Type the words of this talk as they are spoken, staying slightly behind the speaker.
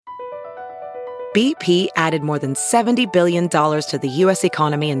BP added more than $70 billion to the U.S.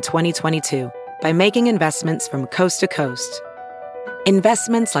 economy in 2022 by making investments from coast to coast.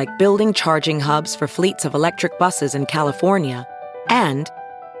 Investments like building charging hubs for fleets of electric buses in California and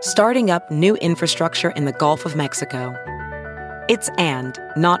starting up new infrastructure in the Gulf of Mexico. It's and,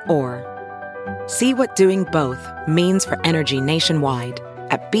 not or. See what doing both means for energy nationwide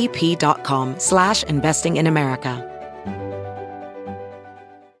at bp.com/investing in America.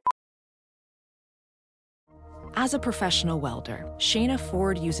 As a professional welder, Shayna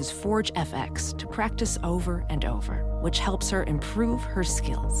Ford uses Forge FX to practice over and over, which helps her improve her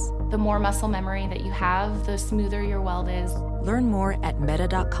skills. The more muscle memory that you have, the smoother your weld is. Learn more at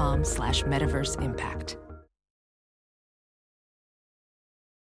meta.com/metaverse impact.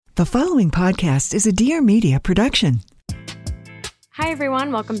 The following podcast is a Dear Media production. Hi,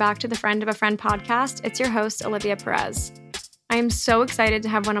 everyone. Welcome back to the Friend of a Friend podcast. It's your host, Olivia Perez. I am so excited to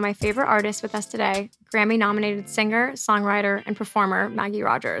have one of my favorite artists with us today, Grammy-nominated singer, songwriter, and performer Maggie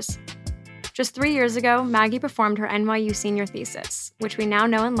Rogers. Just 3 years ago, Maggie performed her NYU senior thesis, which we now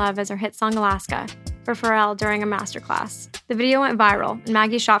know and love as her hit song Alaska, for Pharrell during a masterclass. The video went viral, and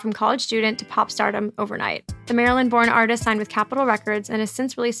Maggie shot from college student to pop stardom overnight. The Maryland-born artist signed with Capitol Records and has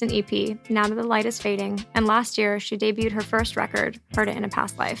since released an EP, Now That the Light is Fading, and last year she debuted her first record, Heard It in a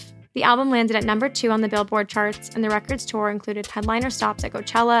Past Life. The album landed at number 2 on the Billboard charts, and the record's tour included headliner stops at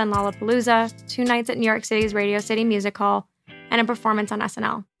Coachella and Lollapalooza, 2 nights at New York City's Radio City Music Hall, and a performance on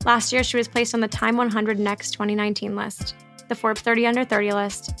SNL. Last year, she was placed on the Time 100 Next 2019 list, the Forbes 30 Under 30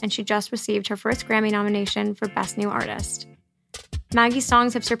 list, and she just received her first Grammy nomination for Best New Artist. Maggie's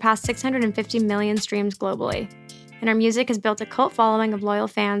songs have surpassed 650 million streams globally, and her music has built a cult following of loyal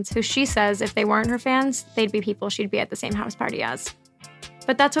fans who she says if they weren't her fans, they'd be people she'd be at the same house party as.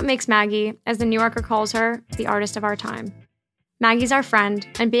 But that's what makes Maggie, as The New Yorker calls her, the artist of our time. Maggie's our friend,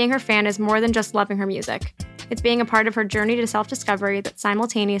 and being her fan is more than just loving her music. It's being a part of her journey to self-discovery that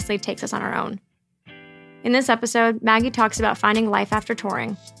simultaneously takes us on our own. In this episode, Maggie talks about finding life after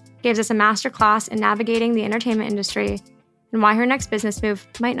touring, gives us a masterclass in navigating the entertainment industry, and why her next business move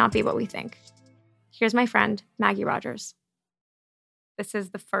might not be what we think. Here's my friend, Maggie Rogers. This is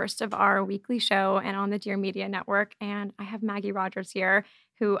the first of our weekly show and on the Dear Media Network, and I have Maggie Rogers here,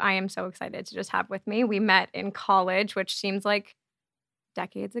 who I am so excited to just have with me. We met in college, which seems like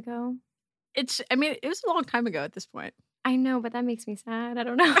decades ago. It was a long time ago at this point. I know, but that makes me sad. I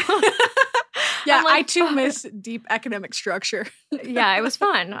don't know. Yeah, I too miss deep academic structure. Yeah, it was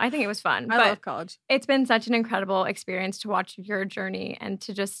fun. I think it was fun. I love college. It's been such an incredible experience to watch your journey and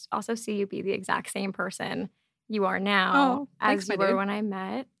to just also see you be the exact same person you are now as you were when I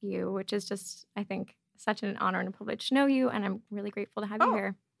met you, which is just, I think, such an honor and a privilege to know you, and I'm really grateful to have you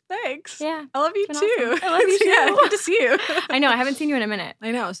here. Thanks. Yeah. I love you too. Awesome. I love you too. Yeah, good to see you. I know. I haven't seen you in a minute.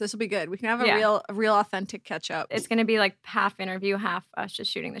 I know. So this will be good. We can have a real authentic catch up. It's going to be like half interview, half us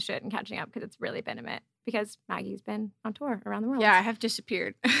just shooting the shit and catching up because it's really been a minute. Because Maggie's been on tour around the world. Yeah, I have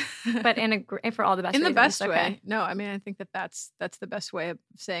disappeared. But for all the best in reasons. the best okay. way. No, I mean, I think that's the best way of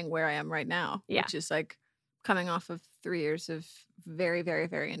saying where I am right now. Yeah. Which is like coming off of 3 years of very, very,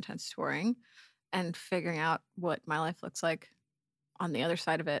 very intense touring and figuring out what my life looks like on the other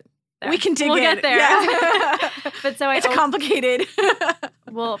side of it. There. We can dig we'll in. Get there. Yeah. But so it's complicated.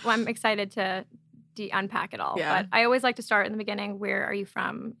 Well, I'm excited to unpack it all. Yeah. But I always like to start in the beginning. Where are you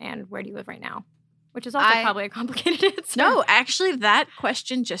from and where do you live right now? Which is also probably a complicated answer. No, actually, that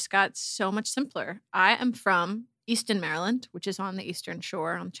question just got so much simpler. I am from Easton, Maryland, which is on the Eastern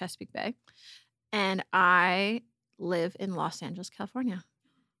Shore on Chesapeake Bay. And I live in Los Angeles, California.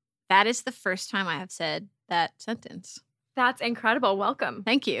 That is the first time I have said that sentence. That's incredible. Welcome.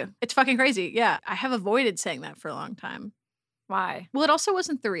 Thank you. It's fucking crazy. Yeah, I have avoided saying that for a long time. Why? Well, it also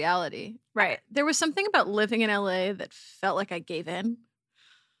wasn't the reality. Right. There was something about living in LA that felt like I gave in.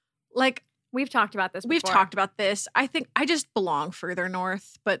 Like, we've talked about this before. We've talked about this. I think I just belong further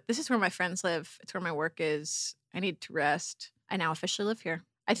north, but this is where my friends live. It's where my work is. I need to rest. I now officially live here.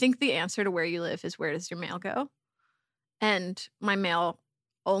 I think the answer to where you live is where does your mail go? And my mail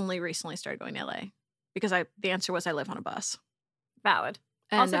only recently started going to LA because the answer was I live on a bus. Valid.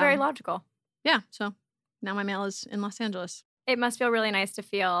 And, also very logical. Yeah. So now my mail is in Los Angeles. It must feel really nice to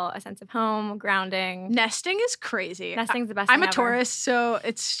feel a sense of home, grounding. Nesting is crazy. Nesting's the best I'm thing a tourist, so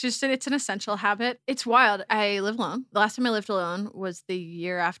it's an essential habit. It's wild. I live alone. The last time I lived alone was the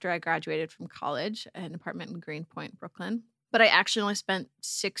year after I graduated from college, an apartment in Greenpoint, Brooklyn. But I actually only spent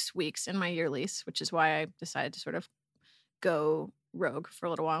 6 weeks in my year lease, which is why I decided to sort of go rogue for a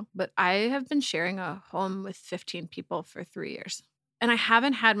little while. But I have been sharing a home with 15 people for 3 years. and I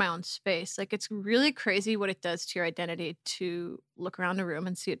haven't had my own space. Like, it's really crazy what it does to your identity to look around a room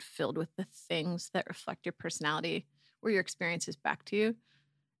and see it filled with the things that reflect your personality or your experiences back to you.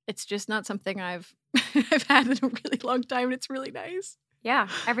 It's just not something I've had in a really long time, and it's really nice. Yeah,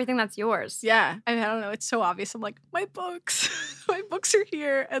 everything that's yours. Yeah. I mean, I don't know. It's so obvious. I'm like, my books. My books are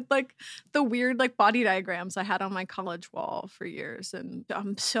here. And like the weird like body diagrams I had on my college wall for years. And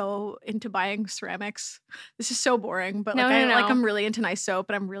I'm so into buying ceramics. This is so boring, but like I'm really into nice soap,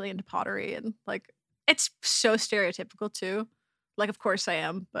 and I'm really into pottery, and like it's so stereotypical too. Like, of course I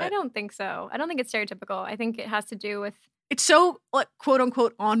am, but I don't think so. I don't think it's stereotypical. I think it has to do with it's so like quote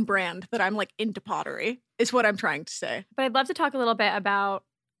unquote on brand that I'm like into pottery is what I'm trying to say. But I'd love to talk a little bit about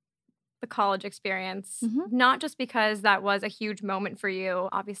the college experience, not just because that was a huge moment for you.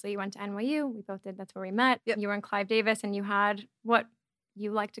 Obviously, you went to NYU. We both did. That's where we met. Yep. You were in Clive Davis, and you had what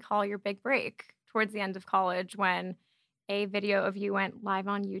you like to call your big break towards the end of college when a video of you went live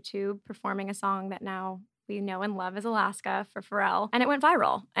on YouTube performing a song that now we know and love as Alaska for Pharrell, and it went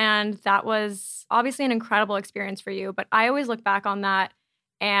viral. And that was obviously an incredible experience for you. But I always look back on that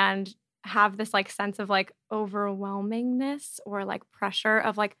and have this like sense of like overwhelmingness or like pressure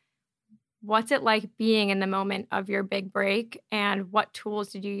of like, what's it like being in the moment of your big break, and what tools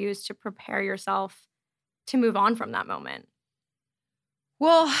did you use to prepare yourself to move on from that moment?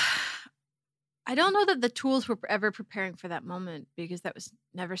 Well, I don't know that the tools were ever preparing for that moment, because that was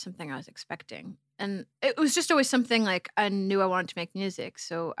never something I was expecting. And it was just always something like I knew I wanted to make music.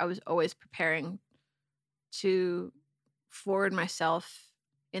 So I was always preparing to forward myself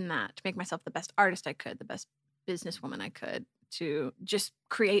in that, to make myself the best artist I could, the best businesswoman I could, to just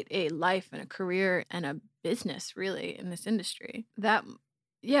create a life and a career and a business really in this industry. That,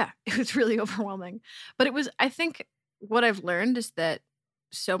 yeah, it was really overwhelming. But it was, I think what I've learned is that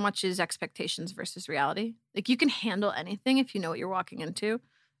so much is expectations versus reality. Like, you can handle anything if you know what you're walking into.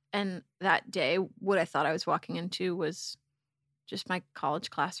 And that day, what I thought I was walking into was just my college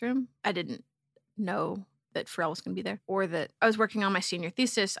classroom. I didn't know that Pharrell was going to be there, or that I was working on my senior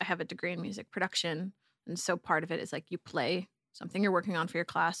thesis. I have a degree in music production. And so part of it is like you play something you're working on for your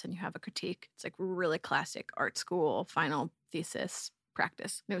class and you have a critique. It's like really classic art school, final thesis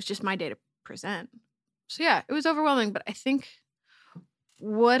practice. And it was just my day to present. So yeah, it was overwhelming. But I think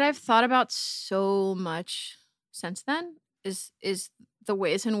what I've thought about so much since then is the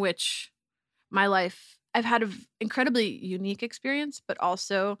ways in which my life, I've had an incredibly unique experience, but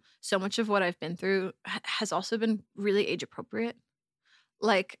also so much of what I've been through has also been really age appropriate.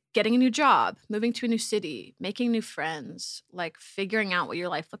 Like getting a new job, moving to a new city, making new friends, like figuring out what your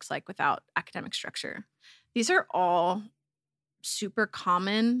life looks like without academic structure. These are all super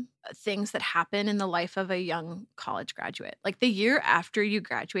common things that happen in the life of a young college graduate. Like the year after you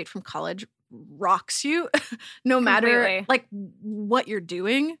graduate from college rocks you no matter like what you're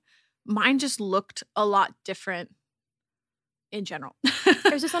doing. Mine just looked a lot different in general.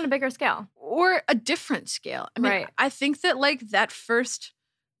 It was just on a bigger scale. Or a different scale. I mean, right. I think that like that first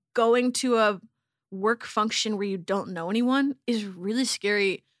going to a work function where you don't know anyone is really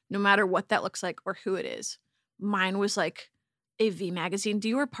scary, no matter what that looks like or who it is. Mine was like a V Magazine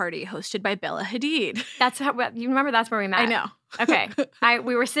Dior party hosted by Bella Hadid. That's how, you remember that's where we met? I know. Okay.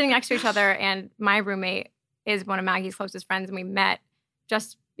 We were sitting next to each other, and my roommate is one of Maggie's closest friends, and we met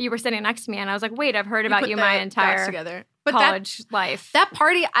just, you were sitting next to me, and I was like, wait, I've heard about you my entire together. But college life. That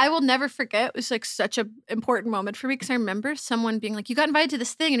party, I will never forget. It was like such an important moment for me, because I remember someone being like, you got invited to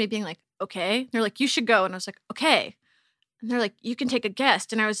this thing, and me being like, okay. And they're like, you should go. And I was like, okay. And they're like, you can take a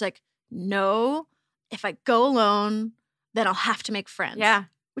guest. And I was like, no, if I go alone, then I'll have to make friends. Yeah.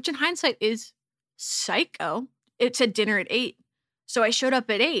 Which in hindsight is psycho. It said dinner at 8. So I showed up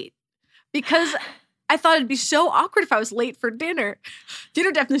at 8 because I thought it'd be so awkward if I was late for dinner.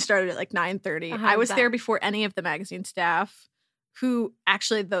 Dinner definitely started at like 9:30. I was there before any of the magazine staff, who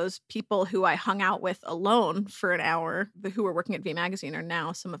actually, those people who I hung out with alone for an hour, who were working at V Magazine, are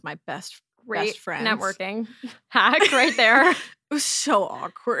now some of my best friends. Networking hack right there. It was so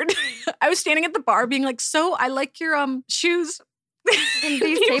awkward. I was standing at the bar being like, so I like your shoes. And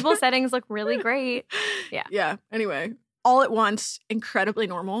these table settings look really great. Yeah. Yeah. Anyway, all at once, incredibly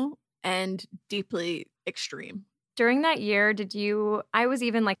normal and deeply extreme. During that year, I was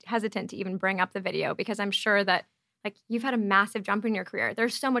even like hesitant to even bring up the video, because I'm sure that like you've had a massive jump in your career.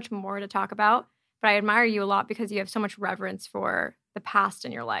 There's so much more to talk about, but I admire you a lot because you have so much reverence for the past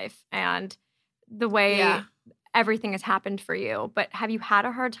in your life and the way everything has happened for you. But have you had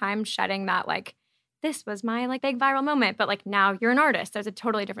a hard time shedding that, like, this was my like big viral moment, but like now you're an artist? There's a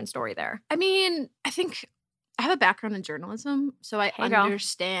totally different story there. I mean, I think I have a background in journalism, so I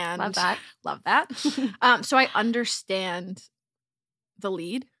understand. Love that. Love that. So I understand the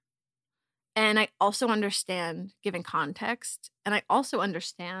lead. And I also understand giving context. And I also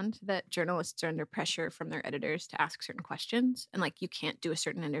understand that journalists are under pressure from their editors to ask certain questions. And like, you can't do a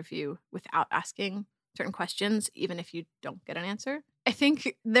certain interview without asking certain questions, even if you don't get an answer. I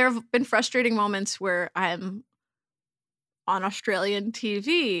think there have been frustrating moments where I'm on Australian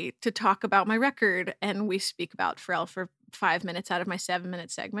TV to talk about my record, and we speak about Pharrell for 5 minutes out of my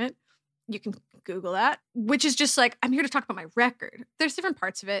 7-minute segment. You can Google that, which is just like, I'm here to talk about my record. There's different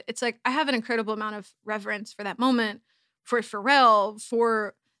parts of it. It's like, I have an incredible amount of reverence for that moment, for Pharrell,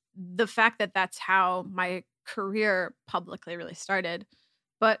 for the fact that that's how my career publicly really started.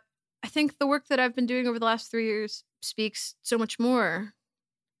 But I think the work that I've been doing over the last 3 years speaks so much more,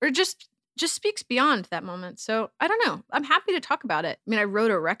 or just speaks beyond that moment. So I don't know. I'm happy to talk about it. I mean, I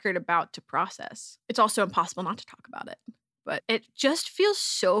wrote a record about To Process. It's also impossible not to talk about it. But it just feels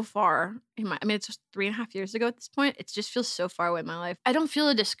so far it's just 3.5 years ago at this point. It just feels so far away in my life. I don't feel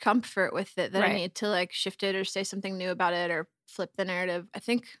a discomfort with it that I need to like shift it or say something new about it or flip the narrative. I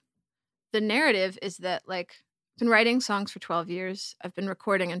think the narrative is that like I've been writing songs for 12 years. I've been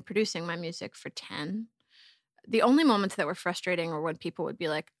recording and producing my music for 10. The only moments that were frustrating were when people would be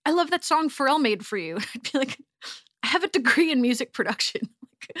like, I love that song Pharrell made for you. I'd be like, I have a degree in music production.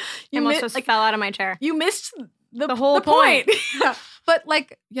 I almost just fell out of my chair. You missed the whole point. Yeah. But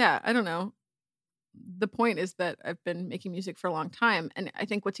like, yeah, I don't know. The point is that I've been making music for a long time. And I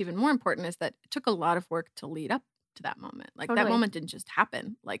think what's even more important is that it took a lot of work to lead up to that moment. Like that moment didn't just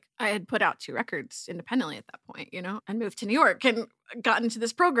happen. Like I had put out 2 records independently at that point, you know, and moved to New York and got into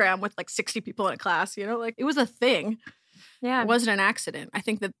this program with like 60 people in a class, you know, like it was a thing. Yeah. It wasn't an accident. I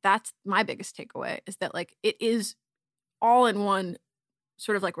think that that's my biggest takeaway is that like it is all in one,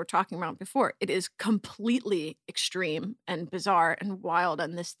 sort of like we're talking about before. It is completely extreme and bizarre and wild,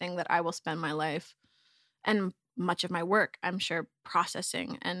 and this thing that I will spend my life and much of my work, I'm sure,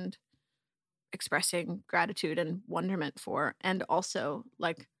 processing and expressing gratitude and wonderment for, and also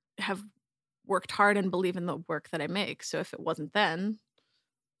like have worked hard and believe in the work that I make. So if it wasn't then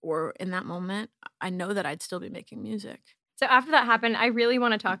or in that moment, I know that I'd still be making music. So after that happened, I really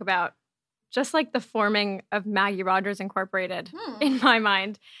want to talk about just like the forming of Maggie Rogers Incorporated in my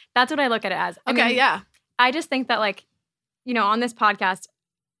mind. That's what I look at it as. I mean, I just think that like, you know, on this podcast,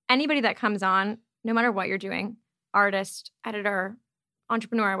 anybody that comes on, no matter what you're doing, artist, editor,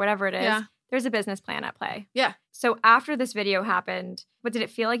 entrepreneur, whatever it is, there's a business plan at play. Yeah. So after this video happened, what did it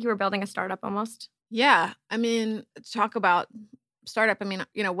feel like you were building a startup almost? Yeah. I mean, talk about startup. I mean,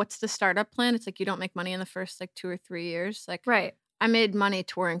 you know, what's the startup plan? It's like you don't make money in the first like 2 or 3 years. Like, right. I made money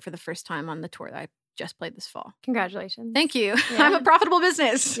touring for the first time on the tour that I just played this fall. Congratulations. Thank you. Yeah. I'm a profitable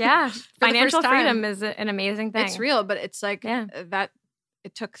business. Yeah. Financial freedom is an amazing thing. It's real, but it's like that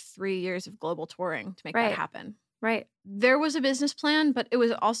it took 3 years of global touring to make that happen. Right. There was a business plan, but it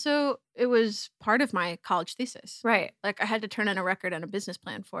was part of my college thesis. Right. Like I had to turn in a record and a business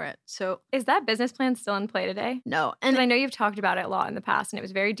plan for it. So is that business plan still in play today? No. And I know you've talked about it a lot in the past and it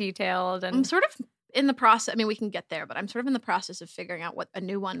was very detailed. And I'm sort of in the process. I mean, we can get there, but I'm sort of in the process of figuring out what a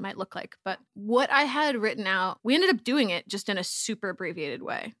new one might look like. But what I had written out, we ended up doing it just in a super abbreviated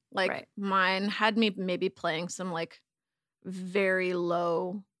way. Like mine had me maybe playing some like very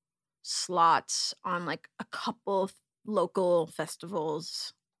low slots on like a couple local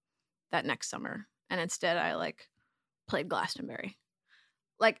festivals that next summer. And instead I like played Glastonbury.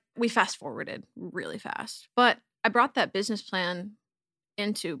 Like we fast forwarded really fast. But I brought that business plan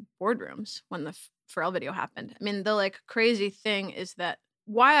into boardrooms when the Pharrell video happened. I mean, the like crazy thing is that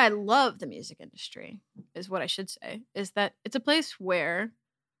why I love the music industry is what I should say, is that it's a place where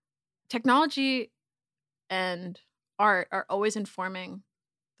technology and art are always informing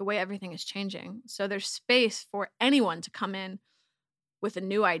the way everything is changing. So there's space for anyone to come in with a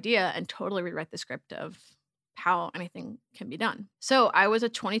new idea and totally rewrite the script of how anything can be done. So I was a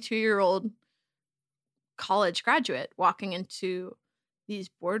 22-year-old college graduate walking into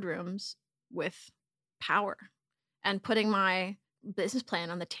these boardrooms with power and putting my business plan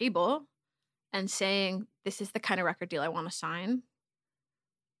on the table and saying, this is the kind of record deal I want to sign.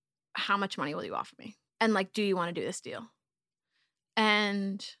 How much money will you offer me? And like, do you want to do this deal?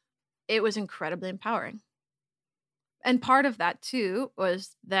 And it was incredibly empowering. And part of that too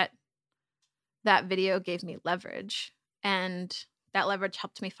was that that video gave me leverage, and that leverage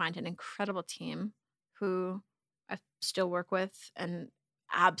helped me find an incredible team who I still work with and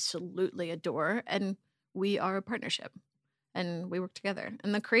absolutely adore. And we are a partnership and we work together,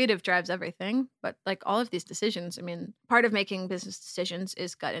 and the creative drives everything. But like all of these decisions, I mean, part of making business decisions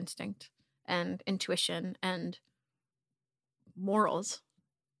is gut instinct and intuition and morals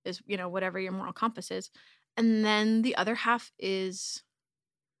is, you know, whatever your moral compass is. And then the other half is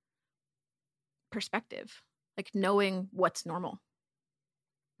perspective, like knowing what's normal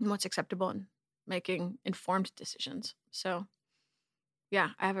and what's acceptable and making informed decisions. So yeah,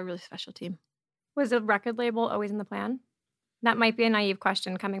 I have a really special team. Was a record label always in the plan? That might be a naive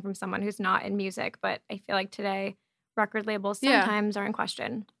question coming from someone who's not in music, but I feel like today record labels sometimes are in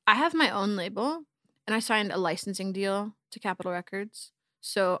question. I have my own label, and I signed a licensing deal to Capitol Records.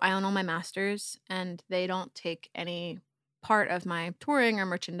 So I own all my masters, and they don't take any part of my touring or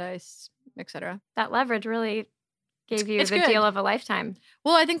merchandise, etc. That leverage really gave you It's the good. deal of a lifetime.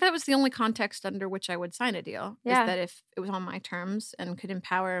 Well, I think that was the only context under which I would sign a deal. Yeah. Is that if it was on my terms and could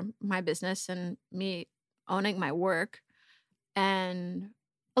empower my business and me owning my work. And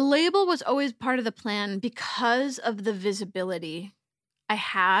a label was always part of the plan because of the visibility I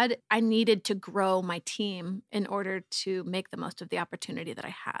had. I needed to grow my team in order to make the most of the opportunity that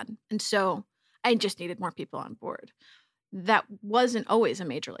I had. And so I just needed more people on board. That wasn't always a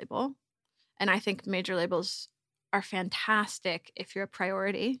major label. And I think major labels are fantastic if you're a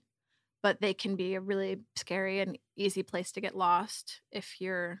priority, but they can be a really scary and easy place to get lost if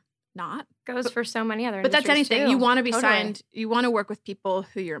you're not. Goes for so many other But that's industries, anything. too. You want to be Totally. signed. You want to work with people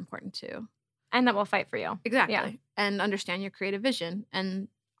who you're important to. And that will fight for you. Exactly. Yeah. And understand your creative vision. And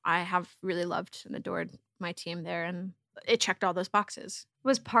I have really loved and adored my team there, and it checked all those boxes.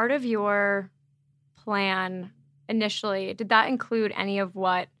 Was part of your plan initially, did that include any of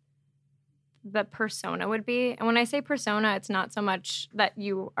what the persona would be? And when I say persona, it's not so much that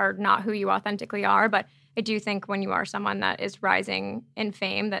you are not who you authentically are, but I do think when you are someone that is rising in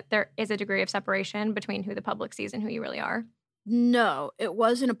fame, that there is a degree of separation between who the public sees and who you really are. No, it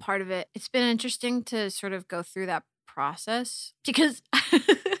wasn't a part of it. It's been interesting to sort of go through that process because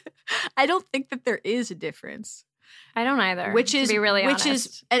I don't think that there is a difference. I don't either. Which is to be really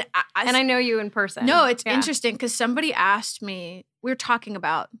honest. and I know you in person. No, it's Yeah. interesting because somebody asked me. We were talking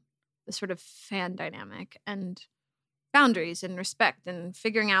about the sort of fan dynamic and boundaries and respect and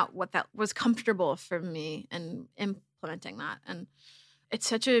figuring out what that was comfortable for me and implementing that. And it's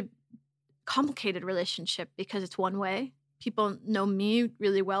such a complicated relationship because it's one way. People know me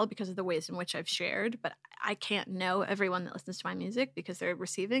really well because of the ways in which I've shared, but I can't know everyone that listens to my music because they're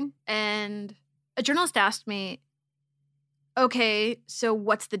receiving. And a journalist asked me, okay, so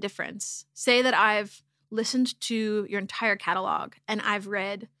what's the difference? Say that I've listened to your entire catalog and I've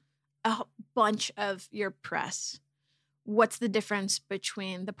read a bunch of your press. What's the difference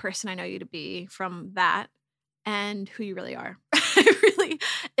between the person I know you to be from that and who you really are?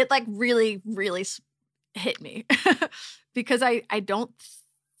 It really hit me because I don't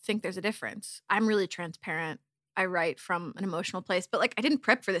think there's a difference. I'm really transparent. I write from an emotional place, but like I didn't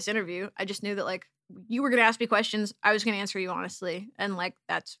prep for this interview. I just knew that like you were going to ask me questions. I was going to answer you honestly. And like,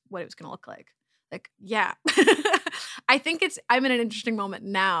 that's what it was going to look like. Like, yeah, I think I'm in an interesting moment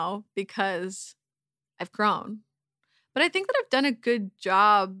now because I've grown, but I think that I've done a good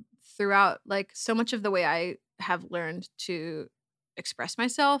job throughout. Like so much of the way I have learned to express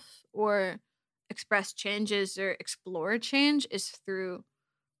myself or express changes or explore change is through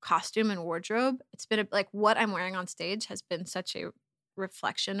costume and wardrobe. It's been like what I'm wearing on stage has been such a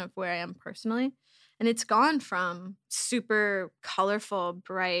reflection of where I am personally. And it's gone from super colorful,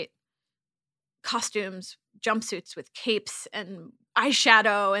 bright costumes, jumpsuits with capes and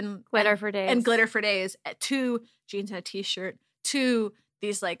eyeshadow and Glitter for days. And glitter for days to jeans and a t-shirt to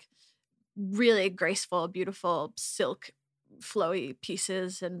these like really graceful, beautiful silk flowy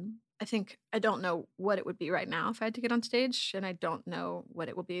pieces. And I don't know what it would be right now if I had to get on stage, and I don't know what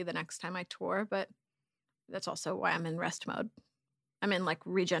it will be the next time I tour, but that's also why I'm in rest mode. I'm in like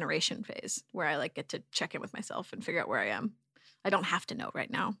regeneration phase where I like get to check in with myself and figure out where I am. I don't have to know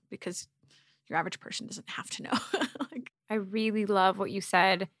right now because your average person doesn't have to know. I really love what you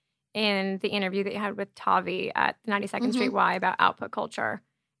said in the interview that you had with Tavi at the 92nd Street Y about output culture.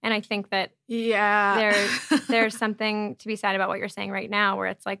 And I think that there's something to be said about what you're saying right now where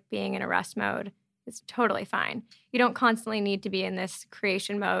it's like being in a rest mode is totally fine. You don't constantly need to be in this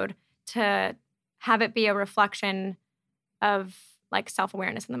creation mode to have it be a reflection of like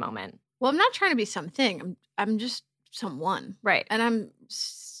self-awareness in the moment. Well, I'm not trying to be something. I'm just someone. Right. And I'm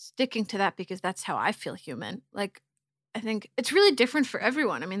sticking to that because that's how I feel human. Like, I think it's really different for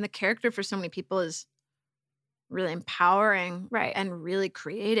everyone. I mean, the character for so many people is really empowering, right, and really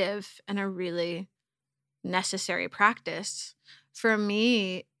creative and a really necessary practice. For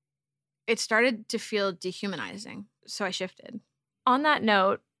me, it started to feel dehumanizing. So I shifted. On that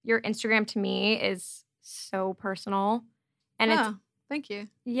note, your Instagram to me is so personal. And it's thank you.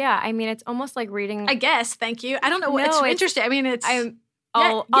 Yeah, I mean, it's almost like reading. I guess, thank you. I don't know. It's interesting. I mean,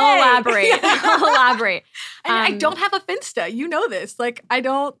 I'll elaborate. I'll elaborate. I don't have a Finsta. You know this. Like, I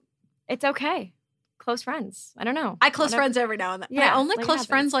don't. It's okay. close friends. I don't know. I close friends every now and then. Yeah, I only like, it close happens.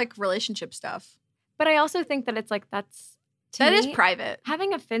 friends like relationship stuff. But I also think that it's like That is me, private.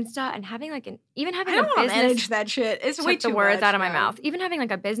 Having a Finsta and having like even having I don't a want to business manage that shit. It's way took too the words much, out of my man. mouth. Even having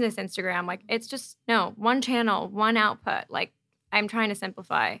like a business Instagram, like it's just no, one channel, one output. Like I'm trying to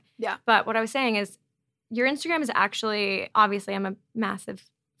simplify. Yeah. But what I was saying is your Instagram is actually, obviously I'm a massive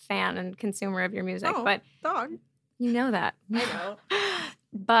fan and consumer of your music, but dog. you know that. I know.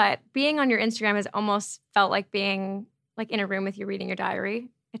 But being on your Instagram has almost felt like being like in a room with you reading your diary.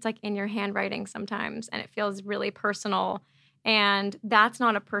 It's like in your handwriting sometimes, and it feels really personal. And that's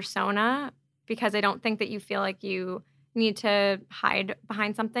not a persona, because I don't think that you feel like you need to hide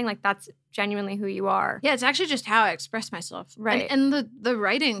behind something. Like that's genuinely who you are. Yeah, it's actually just how I express myself. Right. And the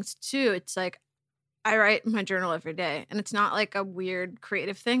writings too, it's like I write in my journal every day, and it's not like a weird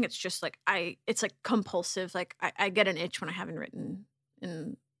creative thing. It's just like it's like compulsive. Like I get an itch when I haven't written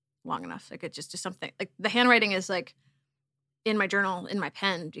in long enough. Like it's just something, like the handwriting is like in my journal, in my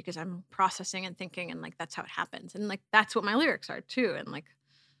pen, because I'm processing and thinking, and like that's how it happens. And like that's what my lyrics are too. And like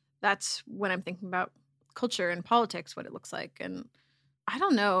that's when I'm thinking about culture and politics, what it looks like. And I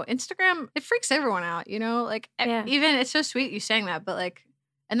don't know, Instagram, it freaks everyone out, you know? Like even it's so sweet you saying that, but like,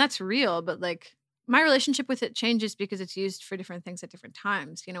 and that's real, but like my relationship with it changes because it's used for different things at different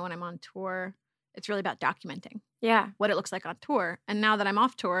times. You know, when I'm on tour, it's really about documenting what it looks like on tour. And now that I'm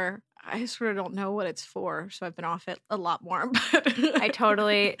off tour, I sort of don't know what it's for. So I've been off it a lot more. But I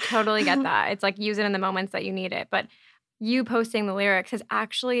totally get that. It's like use it in the moments that you need it. But you posting the lyrics has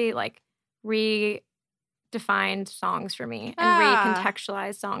actually like redefined songs for me and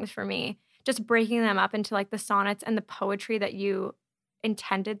recontextualized songs for me. Just breaking them up into like the sonnets and the poetry that you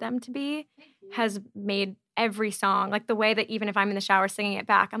intended them to be has made every song, like the way that even if I'm in the shower singing it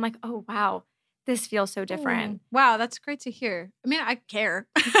back, I'm like, oh, wow, this feels so different. Wow, that's great to hear. I mean, I care.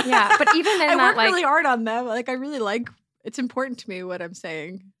 Yeah, but even then, I work really hard on them. Like, I really like, it's important to me what I'm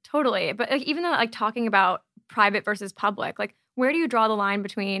saying. Totally. But like, even though like talking about private versus public, like where do you draw the line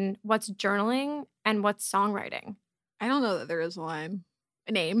between what's journaling and what's songwriting? I don't know that there is a line.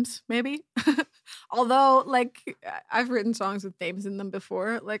 Names, maybe. Although, like, I've written songs with names in them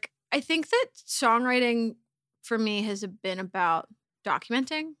before. Like, I think that songwriting for me has been about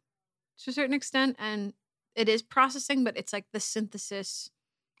documenting to a certain extent. And it is processing, but it's like the synthesis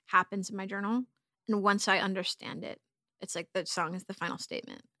happens in my journal. And once I understand it, it's like the song is the final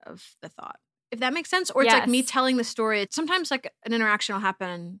statement of the thought. If that makes sense? Or it's like me telling the story. Sometimes like an interaction will happen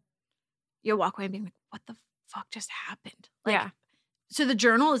and you'll walk away and be like, what the fuck just happened? Like, so the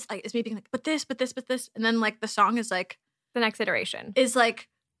journal is me being like, but this. And then like the song is like. The next iteration. Is like,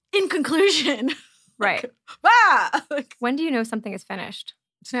 in conclusion. Right. Like, when do you know something is finished?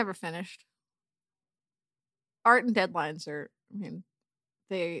 It's never finished. Art and deadlines are,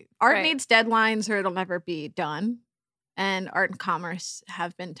 art needs deadlines or it'll never be done. And art and commerce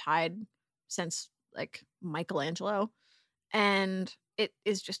have been tied since like Michelangelo. And it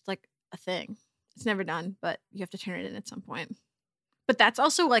is just like a thing. It's never done, but you have to turn it in at some point. But that's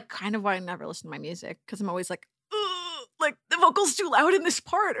also like kind of why I never listen to my music, because I'm always like, like the vocal's too loud in this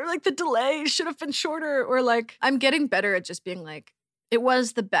part, or like the delay should have been shorter, or like I'm getting better at just being like, it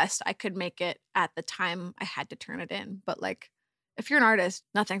was the best I could make it at the time I had to turn it in. But like, if you're an artist,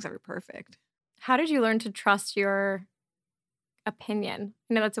 nothing's ever perfect. How did you learn to trust your opinion?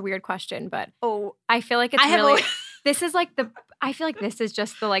 I know that's a weird question, but I feel like it's this is like I feel like this is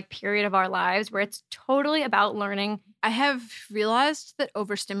just the like period of our lives where it's totally about learning. I have realized that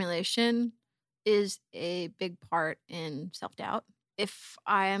overstimulation is a big part in self-doubt. If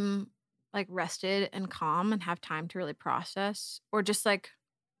I'm like rested and calm and have time to really process or just like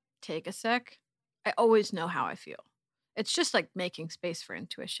take a sec, I always know how I feel. It's just like making space for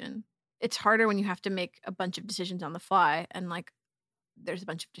intuition. It's harder when you have to make a bunch of decisions on the fly and like there's a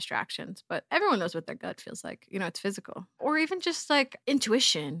bunch of distractions, but everyone knows what their gut feels like. You know, it's physical. Or even just like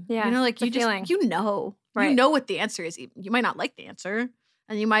intuition. Yeah. You know, like you feeling. You know what the answer is. You might not like the answer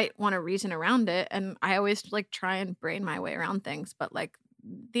and you might want to reason around it. And I always like try and brain my way around things, but like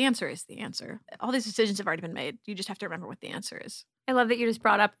the answer is the answer. All these decisions have already been made. You just have to remember what the answer is. I love that you just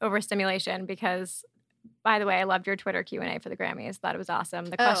brought up overstimulation because, by the way, I loved your Twitter Q&A for the Grammys. Thought it was awesome.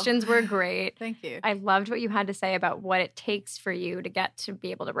 The questions were great. Thank you. I loved what you had to say about what it takes for you to get to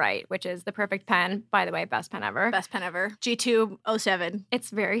be able to write, which is the perfect pen. By the way, best pen ever. Best pen ever. G207. It's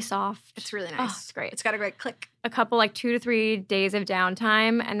very soft. It's really nice. Oh, it's great. It's got a great click. A couple like 2 to 3 days of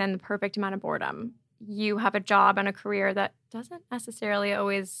downtime and then the perfect amount of boredom. You have a job and a career that doesn't necessarily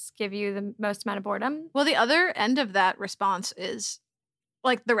always give you the most amount of boredom. Well, the other end of that response is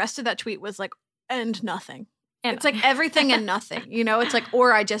like the rest of that tweet was like, and nothing. And it's like everything and nothing, you know? It's like,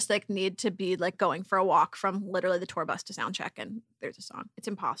 or I just like need to be like going for a walk from literally the tour bus to sound check and there's a song. It's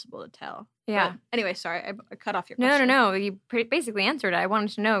impossible to tell. Yeah. But anyway, sorry, I cut off your No, question. no. You basically answered it. I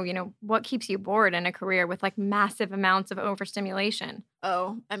wanted to know, what keeps you bored in a career with like massive amounts of overstimulation?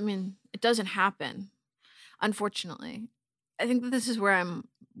 Oh, I mean, it doesn't happen, unfortunately. I think that this is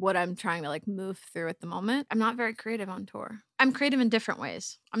what I'm trying to like move through at the moment. I'm not very creative on tour. I'm creative in different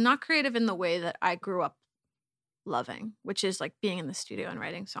ways. I'm not creative in the way that I grew up loving, which is like being in the studio and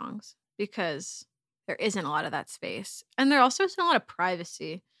writing songs, because there isn't a lot of that space. And there also isn't a lot of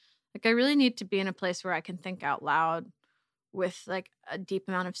privacy. Like I really need to be in a place where I can think out loud with like a deep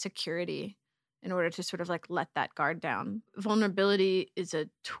amount of security in order to sort of like let that guard down. Vulnerability is a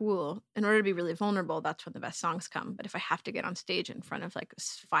tool. In order to be really vulnerable, that's when the best songs come. But if I have to get on stage in front of like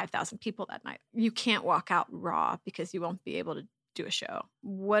 5,000 people that night, you can't walk out raw because you won't be able to do a show.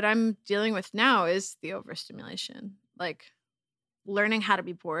 What I'm dealing with now is the overstimulation, like learning how to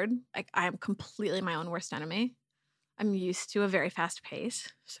be bored. Like I am completely my own worst enemy. I'm used to a very fast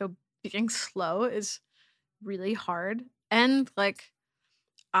pace. So being slow is really hard. And like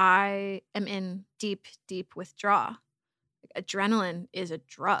I am in deep, deep withdrawal. Like, adrenaline is a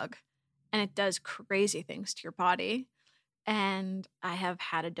drug and it does crazy things to your body. And I have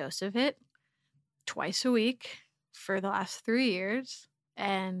had a dose of it twice a week for the last 3 years.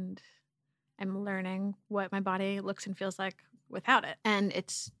 And I'm learning what my body looks and feels like without it. And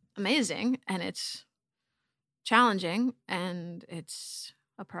it's amazing and it's challenging and it's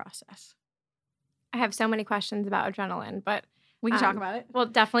a process. I have so many questions about adrenaline, but We can talk about it. We'll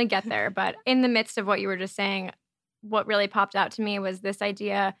definitely get there. But in the midst of what you were just saying, what really popped out to me was this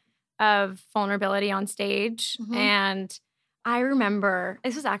idea of vulnerability on stage. Mhm. And I remember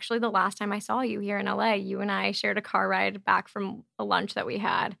this was actually the last time I saw you here in LA. You and I shared a car ride back from a lunch that we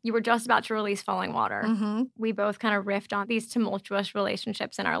had. You were just about to release Falling Water. Mm-hmm. We both kind of riffed on these tumultuous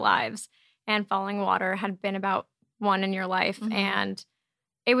relationships in our lives. And Falling Water had been about one in your life. Mhm. And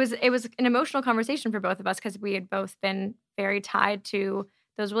it was an emotional conversation for both of us because we had both been very tied to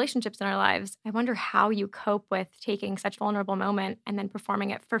those relationships in our lives. I wonder how you cope with taking such a vulnerable moment and then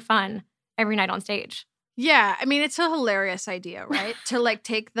performing it for fun every night on stage. Yeah, I mean, it's a hilarious idea, right? To like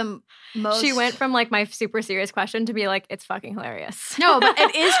take the most. She went from like my super serious question to be like, it's fucking hilarious. No, but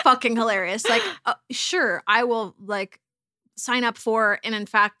it is fucking hilarious. Like, sure, I will like sign up for and in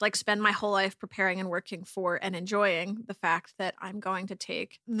fact like spend my whole life preparing and working for and enjoying the fact that I'm going to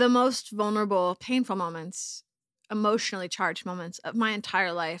take the most vulnerable, painful moments, emotionally charged moments of my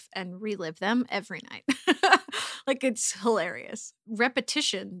entire life and relive them every night. Like it's hilarious.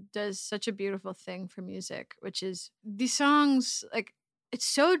 Repetition does such a beautiful thing for music, which is these songs, like it's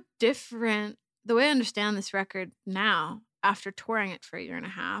so different. The way I understand this record now, after touring it for a year and a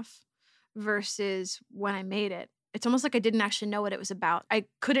half versus when I made it, it's almost like I didn't actually know what it was about. I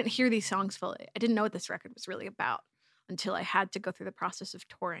couldn't hear these songs fully. I didn't know what this record was really about until I had to go through the process of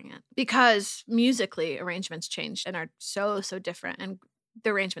touring it. Because musically, arrangements changed and are so, so different. And the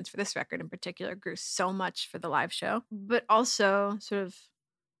arrangements for this record in particular grew so much for the live show. But also sort of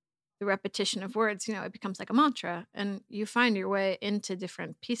the repetition of words, it becomes like a mantra. And you find your way into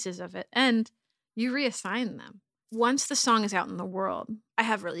different pieces of it and you reassign them. Once the song is out in the world, I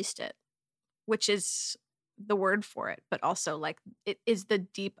have released it, which is the word for it, but also like it is the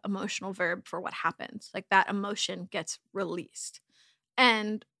deep emotional verb for what happens. Like that emotion gets released.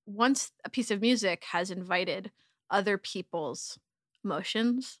 And once a piece of music has invited other people's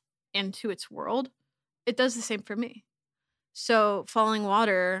emotions into its world, it does the same for me. So Falling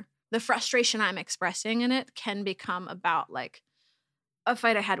Water, the frustration I'm expressing in it can become about like a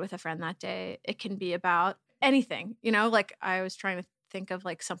fight I had with a friend that day. It can be about anything, like I was trying to think of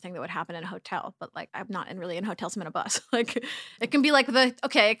like something that would happen in a hotel, but like I'm not really in hotels, I'm in a bus. Like it can be like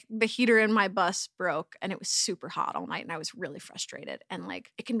the heater in my bus broke and it was super hot all night and I was really frustrated, and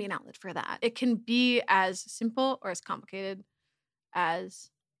like it can be an outlet for that. It can be as simple or as complicated as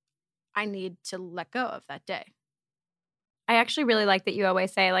I need to let go of that day. I actually really like that you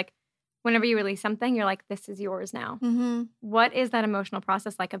always say like whenever you release something, you're like, this is yours now. Mm-hmm. What is that emotional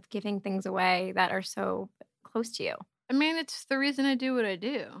process like of giving things away that are so close to you? I mean, it's the reason I do what I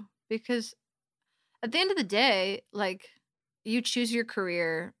do, because at the end of the day, like you choose your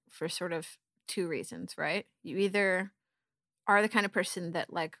career for sort of two reasons, right? You either are the kind of person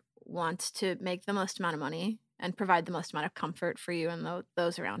that like wants to make the most amount of money and provide the most amount of comfort for you and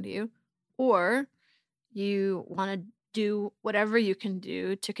those around you, or you want to do whatever you can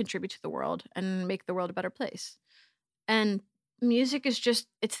do to contribute to the world and make the world a better place. And music is just,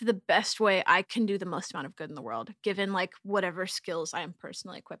 it's the best way I can do the most amount of good in the world, given like whatever skills I am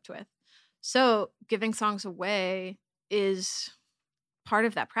personally equipped with. So giving songs away is part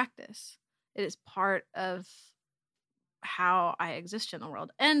of that practice. It is part of how I exist in the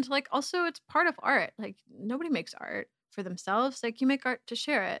world. And like also it's part of art. Like nobody makes art for themselves. Like you make art to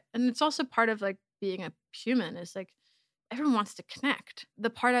share it. And it's also part of like being a human is like everyone wants to connect. The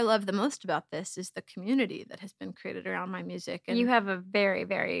part I love the most about this is the community that has been created around my music. And you have a very,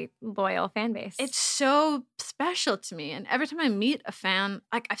 very loyal fan base. it's so special to me. And every time I meet a fan,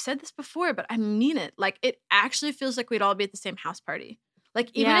 like I've said this before, but I mean it. Like it actually feels like we'd all be at the same house party. Like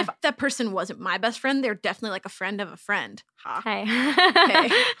even if that person wasn't my best friend, they're definitely like a friend of a friend. Ha. Hey.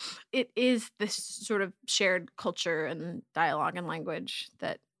 Hey. It is this sort of shared culture and dialogue and language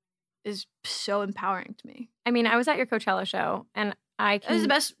that is so empowering to me. I mean, I was at your Coachella show, and It was the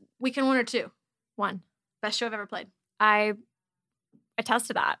best weekend one or two. One. Best show I've ever played. I attest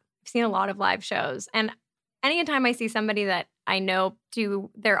to that. I've seen a lot of live shows, and anytime I see somebody that I know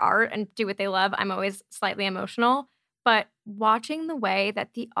do their art and do what they love, I'm always slightly emotional. But watching the way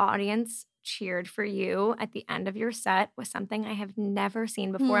that the audience cheered for you at the end of your set was something I have never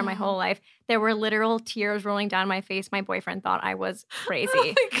seen before in my whole life. There were literal tears rolling down my face. My boyfriend thought I was crazy.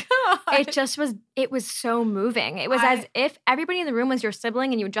 Oh my God. It was so moving. It was as if everybody in the room was your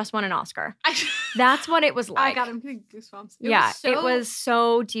sibling and you just won an Oscar. That's what it was like. I'm getting goosebumps. It was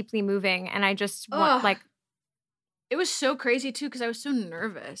so deeply moving. And I just want, like. It was so crazy too because I was so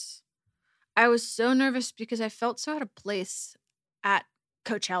nervous. I was so nervous because I felt so out of place at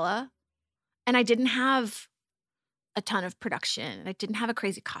Coachella. And I didn't have a ton of production. I didn't have a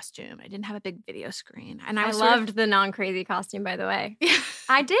crazy costume. I didn't have a big video screen. And I loved the non-crazy costume, by the way. Yeah.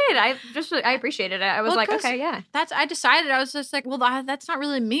 I did. I appreciated it. I was like, okay, yeah. I decided, I was just like, well, that's not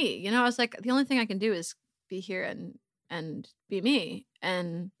really me. You know, I was like, the only thing I can do is be here and be me.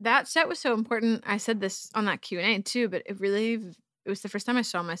 And that set was so important. I said this on that Q&A too, but it was the first time I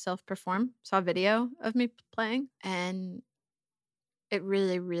saw myself perform, saw a video of me playing. And it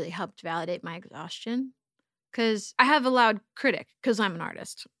really, really helped validate my exhaustion because I have a loud critic because I'm an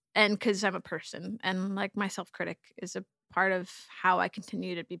artist and because I'm a person. And like my self-critic is a part of how I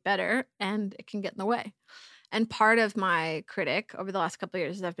continue to be better and it can get in the way. And part of my critic over the last couple of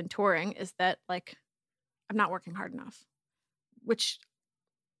years as I've been touring is that like I'm not working hard enough, which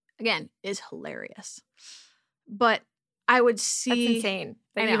again is hilarious. But I would see. That's insane.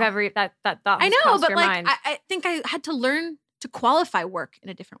 That I you know. have that thought. I know, but your like mind. I think I had to learn to qualify work in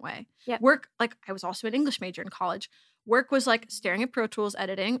a different way. Yep. Work, like I was also an English major in college. Work was like staring at Pro Tools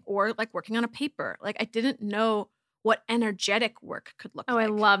editing or like working on a paper. Like I didn't know what energetic work could look like. I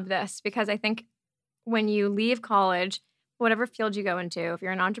love this because I think when you leave college, whatever field you go into, if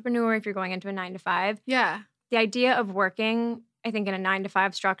you're an entrepreneur, if you're going into a 9-to-5, yeah, the idea of working, I think, in a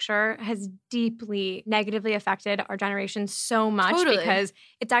 9-to-5 structure has deeply negatively affected our generation so much because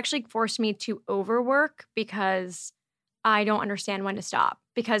it's actually forced me to overwork because I don't understand when to stop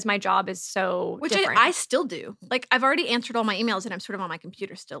because my job is so different. I still do. Like I've already answered all my emails and I'm sort of on my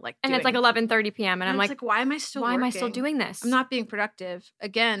computer still like and it's like 11:30 p.m. and I'm like, why am I still working? Why am I still doing this? I'm not being productive.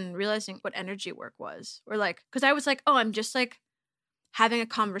 Again, realizing what energy work was. Or like, because I was like, oh, I'm just like having a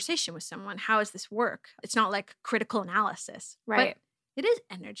conversation with someone. How does this work? It's not like critical analysis. Right. But it is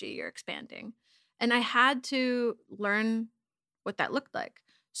energy you're expanding. And I had to learn what that looked like.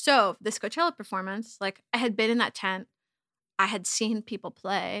 So this Coachella performance, like I had been in that tent. I had seen people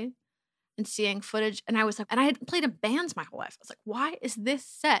play and seeing footage. And I was like, and I had played in bands my whole life. I was like, why is this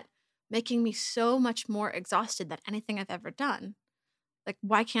set making me so much more exhausted than anything I've ever done? Like,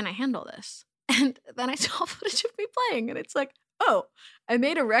 why can't I handle this? And then I saw footage of me playing and it's like, oh, I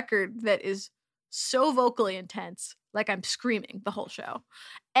made a record that is so vocally intense. Like I'm screaming the whole show.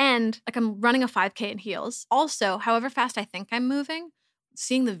 And like I'm running a 5K in heels. Also, however fast I think I'm moving,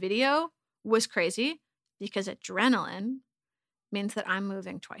 seeing the video was crazy because adrenaline means that I'm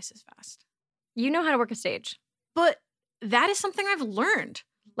moving twice as fast. You know how to work a stage. But that is something I've learned.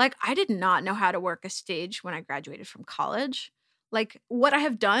 Like I did not know how to work a stage when I graduated from college. Like what I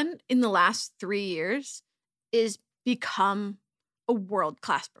have done in the last 3 years is become a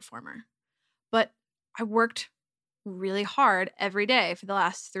world-class performer. But I worked really hard every day for the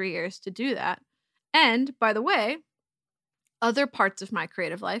last 3 years to do that. And by the way, other parts of my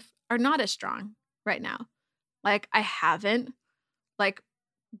creative life are not as strong right now. Like I haven't like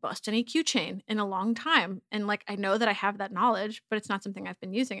bust an EQ chain in a long time. And like, I know that I have that knowledge, but it's not something I've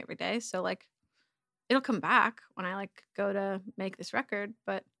been using every day. So like, it'll come back when I like go to make this record.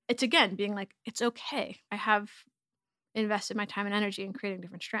 But it's again, being like, it's okay. I have invested my time and energy in creating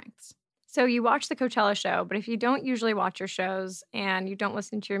different strengths. So you watch the Coachella show, but if you don't usually watch your shows and you don't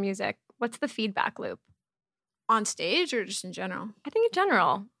listen to your music, what's the feedback loop? On stage or just in general? I think in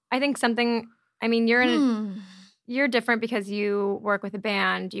general. I think you're different because you work with a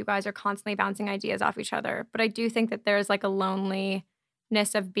band. You guys are constantly bouncing ideas off each other. But I do think that there's like a loneliness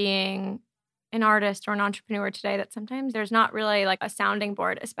of being an artist or an entrepreneur today that sometimes there's not really like a sounding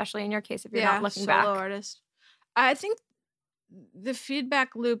board, especially in your case if you're not looking back. Solo artist. I think the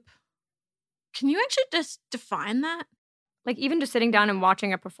feedback loop, can you actually just define that? Like even just sitting down and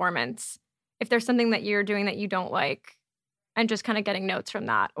watching a performance, if there's something that you're doing that you don't like and just kind of getting notes from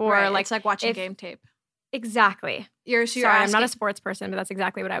that. Or like it's like watching game tape. Exactly. Sorry, I'm not a sports person, but that's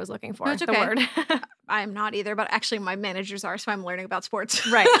exactly what I was looking for. No, it's okay. The word. I'm not either, but actually my managers are, so I'm learning about sports.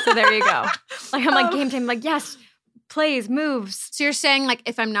 Right. So there you go. Like I'm like game tape. I'm like, yes, plays, moves. So you're saying like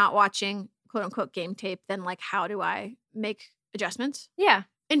if I'm not watching quote unquote game tape, then like how do I make adjustments? Yeah.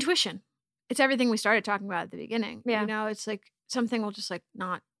 Intuition. It's everything we started talking about at the beginning. Yeah. You know, it's like something will just like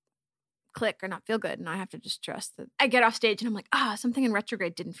not click or not feel good. And I have to just trust that. I get off stage and I'm like, something in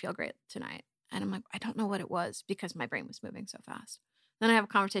retrograde didn't feel great tonight. And I'm like, I don't know what it was because my brain was moving so fast. Then I have a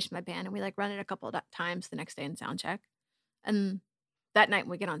conversation with my band and we like run it a couple of times the next day in sound check. And that night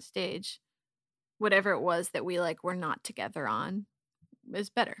when we get on stage, whatever it was that we like were not together on is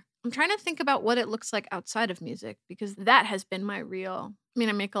better. I'm trying to think about what it looks like outside of music because that has been my real,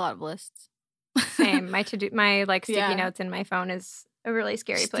 I make a lot of lists. Same. My sticky notes in my phone is a really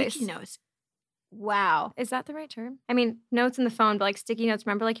scary place. Sticky notes. Wow. Is that the right term? Notes in the phone, but like sticky notes.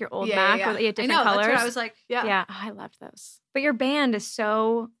 Remember like your old Mac where you had different colors? That's what I was like, yeah. Yeah. Oh, I loved those. But your band is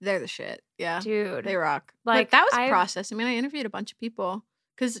so... They're the shit. Yeah. Dude. They rock. Like that was a process. I interviewed a bunch of people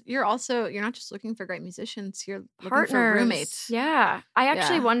because you're not just looking for great musicians. You're looking for roommates. Yeah. I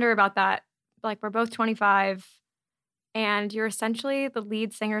actually wonder about that. Like we're both 25 and you're essentially the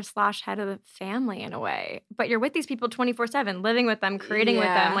lead singer / head of the family in a way. But you're with these people 24/7, living with them, creating with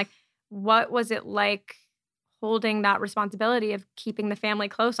them. Like, what was it like holding that responsibility of keeping the family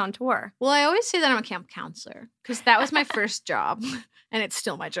close on tour? Well, I always say that I'm a camp counselor because that was my first job and it's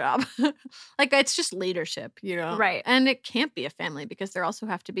still my job. Like, it's just leadership, you know? Right. And it can't be a family because there also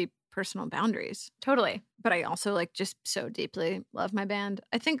have to be personal boundaries. Totally. But I also like just so deeply love my band.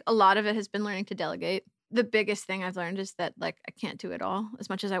 I think a lot of it has been learning to delegate. The biggest thing I've learned is that like I can't do it all as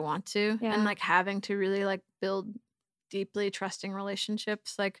much as I want to. Yeah. And like having to really like build deeply trusting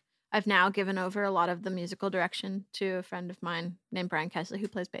relationships. Like I've now given over a lot of the musical direction to a friend of mine named Brian Kesley who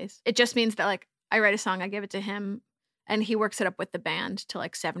plays bass. It just means that like I write a song, I give it to him, and he works it up with the band to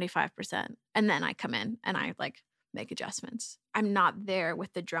like 75%. And then I come in and I like make adjustments. I'm not there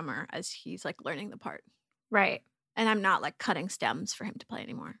with the drummer as he's like learning the part. Right. And I'm not like cutting stems for him to play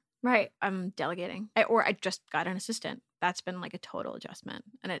anymore. Right. I'm delegating. I just got an assistant. That's been like a total adjustment.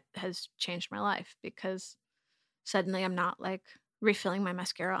 And it has changed my life because suddenly I'm not like refilling my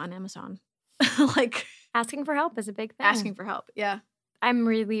mascara on Amazon. Like asking for help is a big thing. Asking for help. Yeah. I'm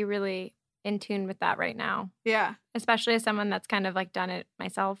really, really in tune with that right now. Yeah. Especially as someone that's kind of like done it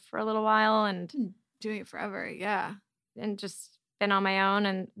myself for a little while and doing it forever. Yeah. And just been on my own.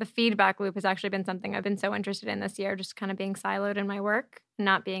 And the feedback loop has actually been something I've been so interested in this year, just kind of being siloed in my work,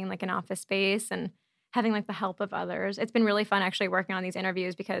 not being like an office space and having like the help of others. It's been really fun actually working on these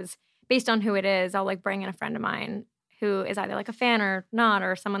interviews because based on who it is, I'll like bring in a friend of mine who is either like a fan or not,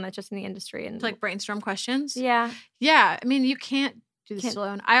 or someone that's just in the industry. And to like brainstorm questions. Yeah. Yeah. I mean, you can't do this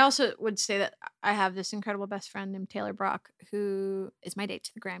alone. I also would say that I have this incredible best friend named Taylor Brock, who is my date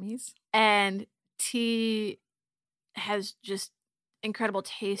to the Grammys. And T has just incredible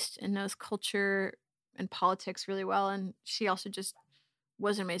taste and knows culture and politics really well. And she also just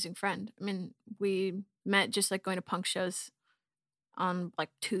was an amazing friend. I mean, we met just like going to punk shows on like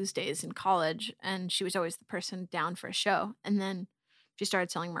Tuesdays in college, and she was always the person down for a show. And then she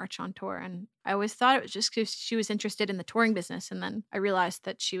started selling merch on tour, and I always thought it was just because she was interested in the touring business. And then I realized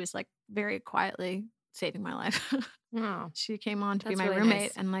that she was like very quietly saving my life. Wow. She came on to be That's my really roommate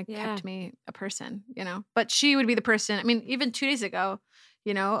nice. and like Yeah. kept me a person, you know. But she would be the person. I mean, even 2 days ago,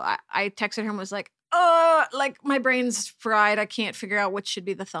 you know, I texted her and was like, like my brain's fried. I can't figure out which should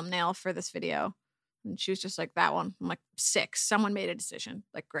be the thumbnail for this video. And she was just like, that one. I'm like, 6. Someone made a decision.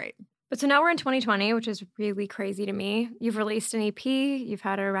 Like, great. But so now we're in 2020, which is really crazy to me. You've released an EP, you've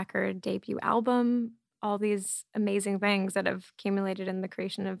had a record debut album, all these amazing things that have accumulated in the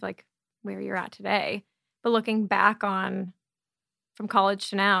creation of like where you're at today. But looking back on from college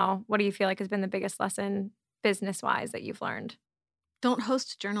to now, what do you feel like has been the biggest lesson business-wise that you've learned? Don't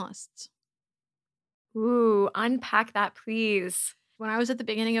host journalists. Ooh, unpack that, please. When I was at the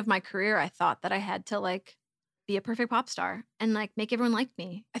beginning of my career, I thought that I had to like be a perfect pop star and like make everyone like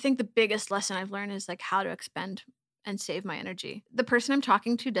me. I think the biggest lesson I've learned is like how to expend and save my energy. The person I'm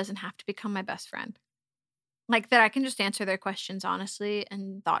talking to doesn't have to become my best friend. Like that I can just answer their questions honestly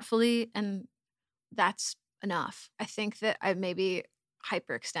and thoughtfully, and that's enough. I think that I maybe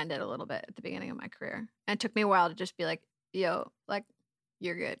hyperextended a little bit at the beginning of my career. And it took me a while to just be like, yo, like,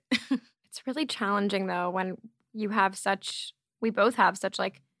 you're good. It's really challenging though when we both have such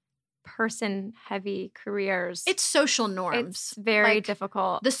like person heavy careers. It's social norms. It's very Like,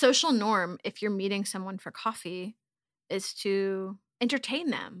 difficult. The social norm, if you're meeting someone for coffee, is to entertain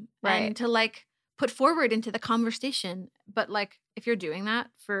them and to like put forward into the conversation. But like if you're doing that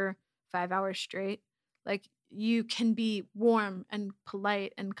for 5 hours straight, like you can be warm and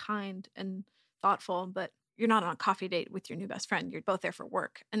polite and kind and thoughtful, but you're not on a coffee date with your new best friend. You're both there for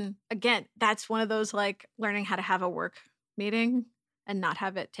work. And again, that's one of those like learning how to have a work meeting and not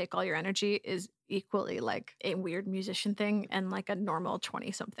have it take all your energy is equally like a weird musician thing and like a normal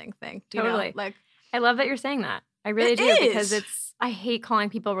 20-something thing. You Totally. know? Like, I love that you're saying that. I really It do is. because I hate calling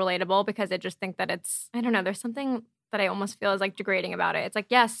people relatable because I just think that I don't know, there's something that I almost feel is like degrading about it. It's like,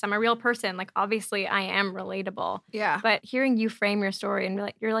 yes, I'm a real person. Like obviously I am relatable. yeah. But hearing you frame your story and be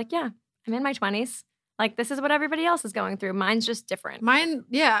like, you're like, yeah, I'm in my 20s. Like this is what everybody else is going through. Mine's just different. Mine,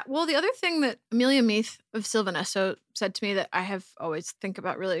 yeah. Well, the other thing that Amelia Meath of Sylvanesso said to me that I have always think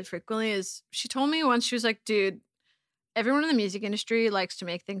about really frequently is she told me once, she was like, dude, everyone in the music industry likes to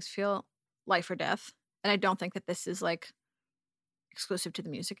make things feel life or death. And I don't think that this is like exclusive to the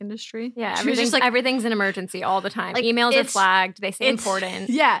music industry. Yeah, She was just like, everything's an emergency all the time. Like, Emails are it's- flagged. They say it's- important.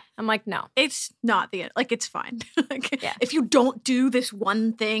 Yeah. I'm like, no. It's not the end. Like, it's fine. Like, Yeah. if you don't do this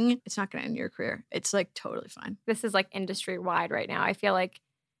one thing, it's not going to end your career. It's like totally fine. This is like industry wide right now. I feel like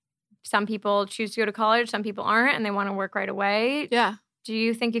some people choose to go to college, some people aren't, and they want to work right away. Yeah. Do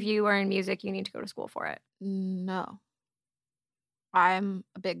you think if you are in music, you need to go to school for it? No. I'm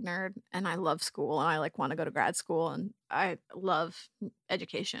a big nerd and I love school and I like want to go to grad school and I love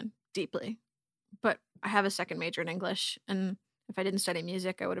education deeply. But I have a second major in English, and if I didn't study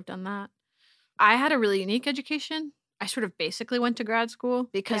music, I would have done that. I had a really unique education. I sort of basically went to grad school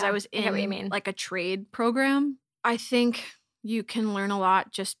because Yeah, I was I get what you in mean. like a trade program. I think you can learn a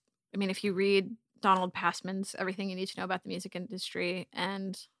lot just, I mean, if you read Donald Passman's Everything You Need to Know About the Music Industry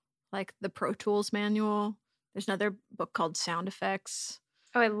and like the Pro Tools manual. There's another book called Sound Effects.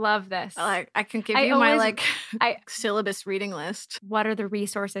 Oh, I love this. Like I can give I you my always- like I- syllabus reading list. What are the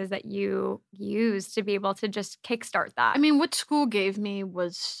resources that you use to be able to just kickstart that? I mean, what school gave me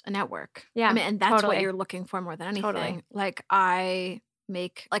was a network. Yeah, I mean, and that's what totally. you're looking for more than anything. Totally. Like I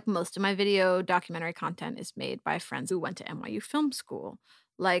make like most of my video documentary content is made by friends who went to NYU Film School.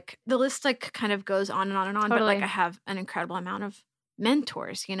 Like the list like kind of goes on and on and on. But Totally. like I have an incredible amount of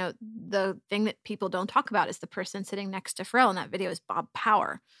mentors. You know, the thing that people don't talk about is the person sitting next to Pharrell in that video is Bob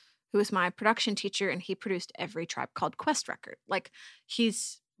Power, who is my production teacher, and he produced every Tribe Called Quest record. Like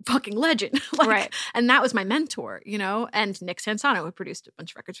he's fucking legend. Like, Right. And that was my mentor, you know, and Nick Sansano, who produced a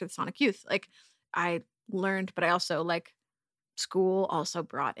bunch of records for the Sonic Youth. Like I learned, but I also like school also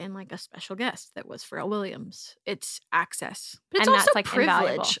brought in like a special guest that was Pharrell Williams. It's access. But it's And also that's, like, privilege.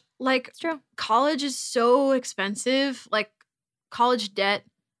 invaluable. Like It's true. college is so expensive. Like college debt,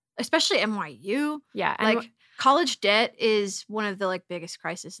 especially NYU. Yeah. And Like college debt is one of the like biggest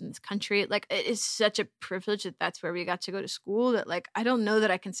crises in this country. Like it is such a privilege that that's where we got to go to school that like I don't know that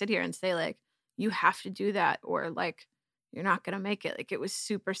I can sit here and say like you have to do that or like you're not going to make it. Like it was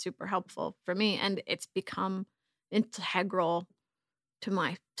super, super helpful for me, and it's become integral to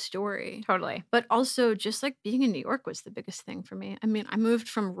my story. totally. But also just like being in New York was the biggest thing for me. I mean, I moved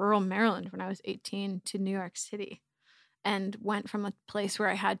from rural Maryland when I was 18 to New York City and went from a place where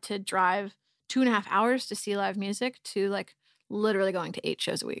I had to drive 2.5 hours to see live music to like literally going to 8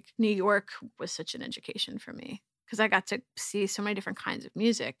 shows a week. New York was such an education for me because I got to see so many different kinds of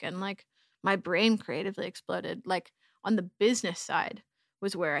music, and like my brain creatively exploded. Like on the business side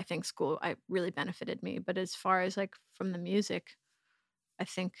was where I think school I really benefited me. But as far as like from the music, I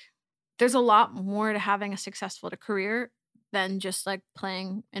think there's a lot more to having a successful career than just like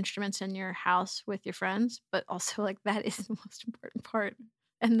playing instruments in your house with your friends. But also like that is the most important part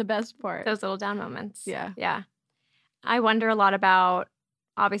and the best part. Those little down moments. Yeah. Yeah. I wonder a lot about,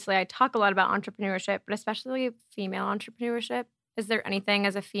 obviously, I talk a lot about entrepreneurship, but especially female entrepreneurship. Is there anything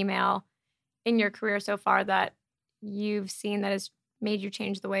as a female in your career so far that you've seen that has made you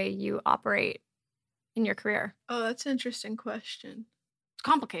change the way you operate in your career? Oh, that's an interesting question. It's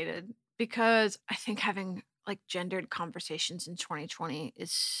complicated because I think having like gendered conversations in 2020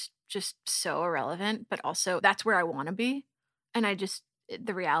 is just so irrelevant, but also that's where I want to be. And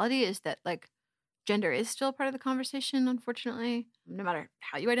the reality is that like Gender is still a part of the conversation, unfortunately, no matter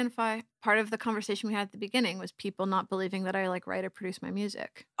how you identify. Part of the conversation we had at the beginning was people not believing that I like write or produce my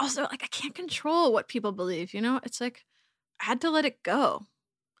music. Also, like I can't control what people believe, you know? It's like I had to let it go.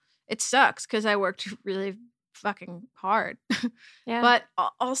 It sucks because I worked really fucking hard. Yeah. But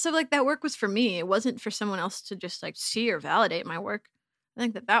also like that work was for me. It wasn't for someone else to just like see or validate my work. I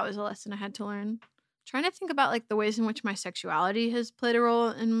think that was a lesson I had to learn. Trying to think about like the ways in which my sexuality has played a role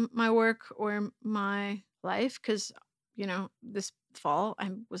in my work or my life. Because, you know, this fall I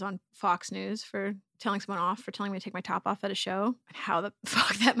was on Fox News for telling someone off for telling me to take my top off at a show. And how the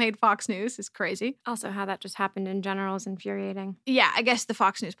fuck that made Fox News is crazy. Also, how that just happened in general is infuriating. Yeah, I guess the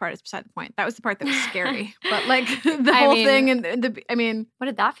Fox News part is beside the point. That was the part that was scary. But like the whole thing and what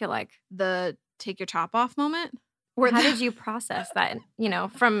did that feel like? The take your top off moment. How did you process that, you know,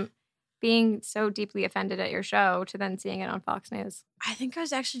 from being so deeply offended at your show to then seeing it on Fox News? I think I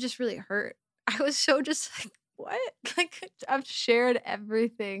was actually just really hurt. I was so just like, what? Like, I've shared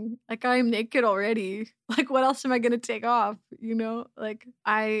everything. Like, I'm naked already. Like, what else am I going to take off? You know, like,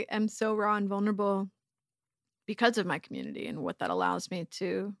 I am so raw and vulnerable because of my community and what that allows me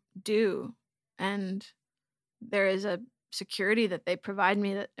to do. And there is a security that they provide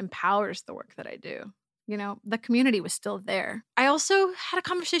me that empowers the work that I do. You know, the community was still there. I also had a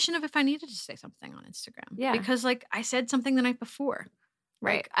conversation of if I needed to say something on Instagram. Yeah. Because, like, I said something the night before.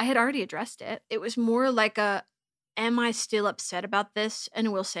 Right. Like, I had already addressed it. It was more like am I still upset about this?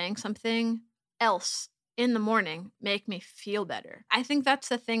 And will saying something else in the morning make me feel better? I think that's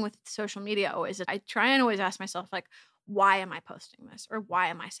the thing with social media always. I try and always ask myself, like, why am I posting this? Or why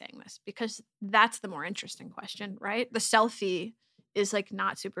am I saying this? Because that's the more interesting question, right? The selfie is like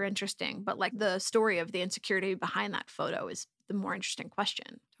not super interesting, but like the story of the insecurity behind that photo is the more interesting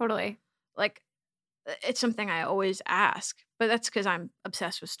question. Totally. Like, it's something I always ask, but that's because I'm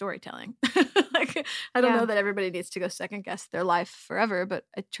obsessed with storytelling. Like, I don't know that everybody needs to go second guess their life forever, but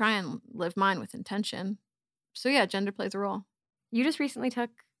I try and live mine with intention. So yeah, gender plays a role. You just recently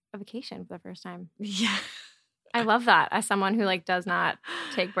took a vacation for the first time. Yeah. I love that as someone who like does not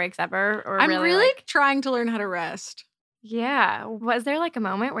take breaks ever. Or I'm really like, trying to learn how to rest. Yeah. Was there like a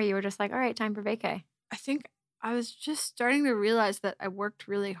moment where you were just like, all right, time for vacay? I think I was just starting to realize that I worked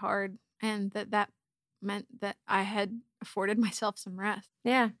really hard and that meant that I had afforded myself some rest.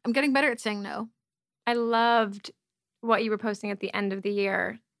 Yeah. I'm getting better at saying no. I loved what you were posting at the end of the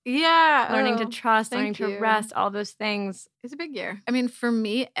year. Yeah. Learning to trust, learning thank to you. rest, all those things. It's a big year. I mean, for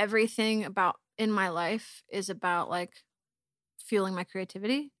me, everything about in my life is about like fueling my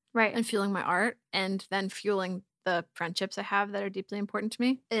creativity. Right. And fueling my art and then fueling the friendships I have that are deeply important to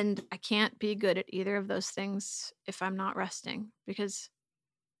me. And I can't be good at either of those things if I'm not resting because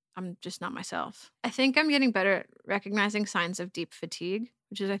I'm just not myself. I think I'm getting better at recognizing signs of deep fatigue,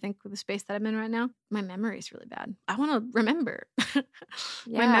 which is, I think, the space that I'm in right now. My memory is really bad. I want to remember.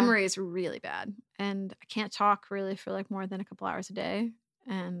 My memory is really bad. And I can't talk really for like more than a couple hours a day.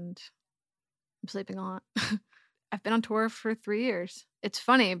 And I'm sleeping a lot. I've been on tour for 3 years. It's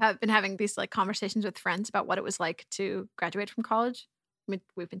funny. I've been having these like conversations with friends about what it was like to graduate from college. I mean,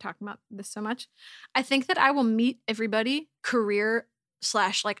 we've been talking about this so much. I think that I will meet everybody career /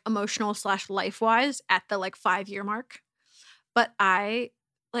 like emotional / life-wise at the like 5-year mark. But I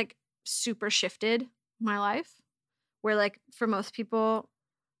like super shifted my life where like for most people,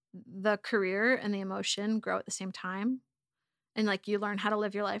 the career and the emotion grow at the same time. And like you learn how to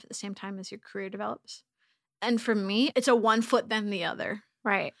live your life at the same time as your career develops. And for me, it's a one foot then the other.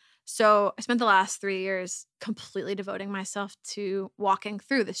 Right. So I spent the last 3 years completely devoting myself to walking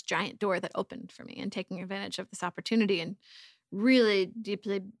through this giant door that opened for me and taking advantage of this opportunity and really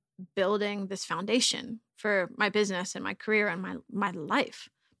deeply building this foundation for my business and my career and my life,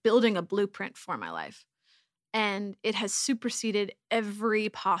 building a blueprint for my life. And it has superseded every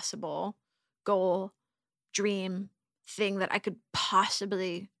possible goal, dream, thing that I could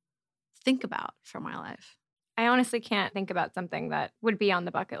possibly think about for my life. I honestly can't think about something that would be on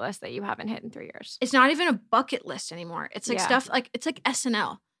the bucket list that you haven't hit in 3 years. It's not even a bucket list anymore. It's like stuff like it's like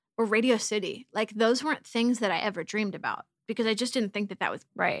SNL or Radio City. Like those weren't things that I ever dreamed about because I just didn't think that was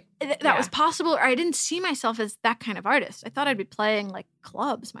right. That was possible, or I didn't see myself as that kind of artist. I thought I'd be playing like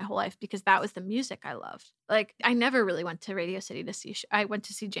clubs my whole life because that was the music I loved. Like I never really went to Radio City to see. I went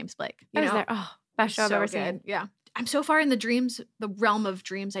to see James Blake. I was there. Oh, best show I've ever seen. Yeah, I'm so far in the realm of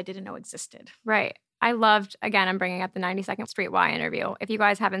dreams I didn't know existed. Right. I loved, again, I'm bringing up the 92nd Street Y interview. If you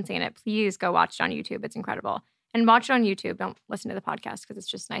guys haven't seen it, please go watch it on YouTube. It's incredible. And watch it on YouTube. Don't listen to the podcast because it's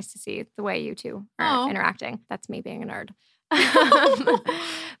just nice to see the way you two are interacting. That's me being a nerd.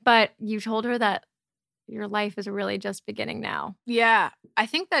 But you told her that your life is really just beginning now. Yeah, I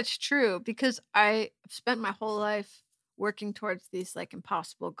think that's true because I spent my whole life working towards these like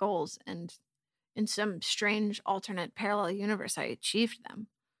impossible goals, and in some strange alternate parallel universe, I achieved them.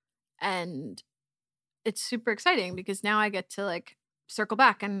 And it's super exciting because now I get to like circle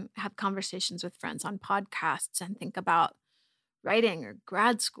back and have conversations with friends on podcasts and think about writing or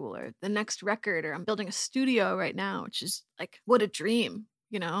grad school or the next record, or I'm building a studio right now, which is like, what a dream.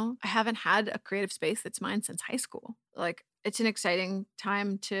 You know, I haven't had a creative space that's mine since high school. Like, it's an exciting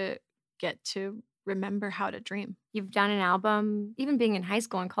time to get to remember how to dream. You've done an album, even being in high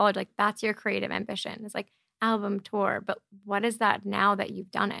school and college, like that's your creative ambition. It's like album tour. But what is that now that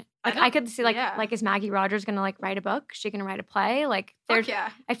you've done it? Like I could see like is Maggie Rogers gonna like write a book? Is she gonna write a play? Like there's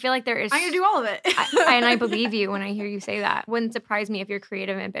I feel like there is I'm gonna do all of it. and I believe you when I hear you say that. Wouldn't surprise me if your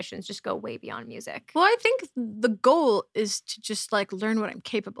creative ambitions just go way beyond music. Well, I think the goal is to just like learn what I'm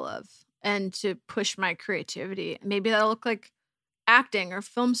capable of and to push my creativity. Maybe that'll look like acting or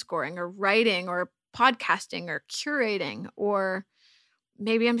film scoring or writing or podcasting or curating, or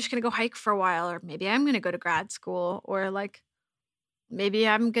maybe I'm just going to go hike for a while, or maybe I'm going to go to grad school, or like maybe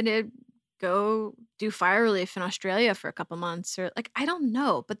I'm going to go do fire relief in Australia for a couple months, or like, I don't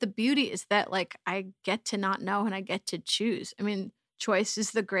know. But the beauty is that like I get to not know and I get to choose. I mean, choice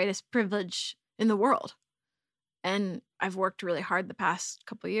is the greatest privilege in the world. And I've worked really hard the past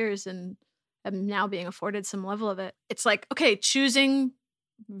couple of years and I'm now being afforded some level of it. It's like, okay, choosing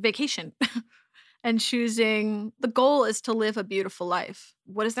vacation and choosing the goal is to live a beautiful life.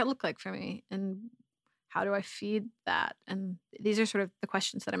 What does that look like for me? And how do I feed that? And these are sort of the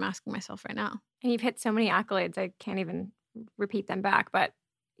questions that I'm asking myself right now. And you've hit so many accolades, I can't even repeat them back. But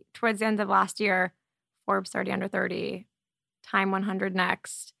towards the end of last year, Forbes 30 Under 30, Time 100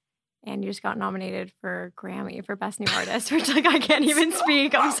 Next, and you just got nominated for Grammy for Best New Artist, which like I can't even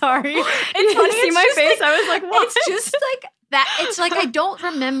speak. I'm sorry. It's funny. See my face. Like, I was like, what? It's just like that. It's like I don't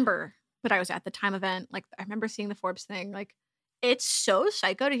remember, but I was at the Time event. Like I remember seeing the Forbes thing. Like it's so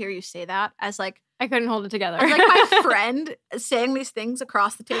psycho to hear you say that as like I couldn't hold it together. As like my friend saying these things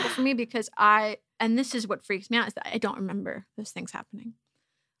across the table for me because and this is what freaks me out is that I don't remember those things happening.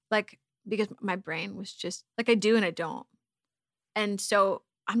 Like because my brain was just like I do and I don't. And so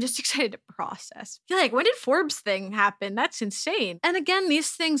I'm just excited to process. You're like, when did Forbes thing happen? That's insane. And again, these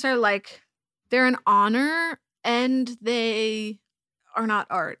things are like, they're an honor and they are not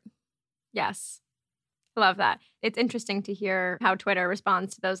art. Yes. Love that. It's interesting to hear how Twitter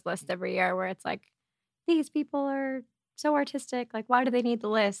responds to those lists every year where it's like, these people are so artistic. Like, why do they need the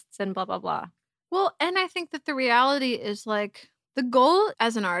lists and blah, blah, blah. Well, and I think that the reality is like, the goal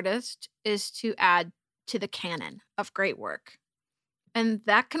as an artist is to add to the canon of great work. And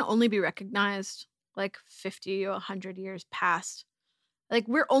that can only be recognized like 50 or 100 years past. Like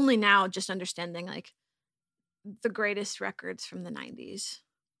we're only now just understanding like the greatest records from the 90s.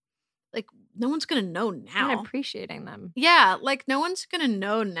 Like no one's going to know now. And appreciating them. Yeah, like no one's going to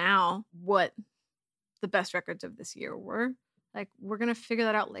know now what the best records of this year were. Like we're going to figure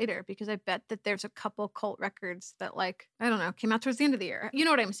that out later because I bet that there's a couple cult records that like, I don't know, came out towards the end of the year. You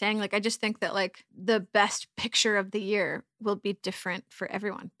know what I'm saying? Like I just think that like the best picture of the year will be different for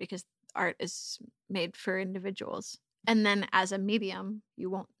everyone because art is made for individuals. And then as a medium, you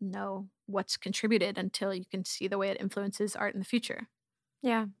won't know what's contributed until you can see the way it influences art in the future.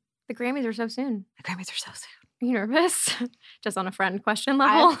 Yeah. The Grammys are so soon. The Grammys are so soon. Are you nervous? Just on a friend question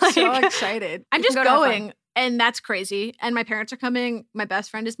level? I'm so excited. I'm just going. And that's crazy. And my parents are coming. My best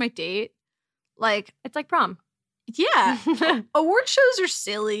friend is my date. Like, it's like prom. Yeah. Award shows are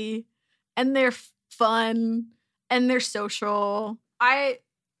silly and they're fun and they're social. I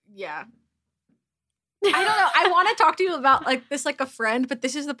don't know. I want to talk to you about like this like a friend, but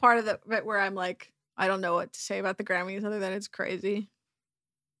this is the part of it where I'm like, I don't know what to say about the Grammys other than it's crazy.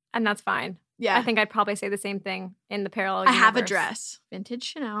 And that's fine. Yeah. I think I'd probably say the same thing in the parallel universe. I have a dress. Vintage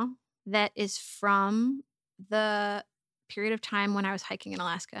Chanel that is from the period of time when I was hiking in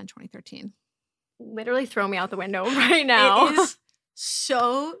Alaska in 2013. Literally throw me out the window right now. It is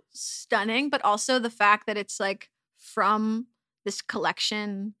so stunning, but also the fact that it's like from this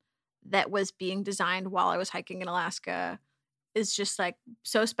collection that was being designed while I was hiking in Alaska is just like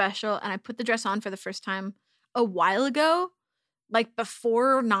so special. And I put the dress on for the first time a while ago, like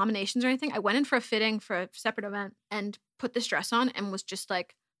before nominations or anything. I went in for a fitting for a separate event and put this dress on and was just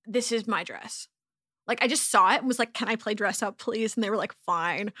like, this is my dress. Like I just saw it and was like, can I play dress up, please? And they were like,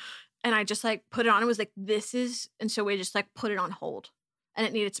 fine. And I just like put it on and was like, this is, and so we just like put it on hold and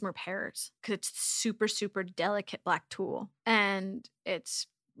it needed some repairs because it's super, super delicate black tulle and it's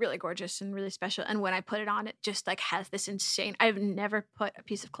really gorgeous and really special. And when I put it on, it just like has this insane, I've never put a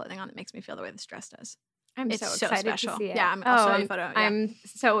piece of clothing on that makes me feel the way this dress does. I'm It's so so excited special. to see it. Yeah, I'll show you a photo. Yeah. I'm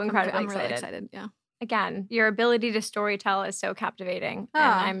so incredibly I'm really excited. Yeah. Again, your ability to storytell is so captivating. Oh,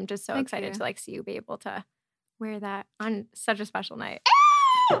 and I'm just so thank excited you. to like see you be able to wear that on such a special night.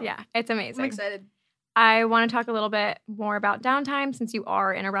 Yeah, it's amazing. I'm excited. I want to talk a little bit more about downtime since you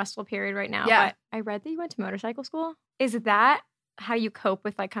are in a restful period right now. Yeah. But I read that you went to motorcycle school. Is that how you cope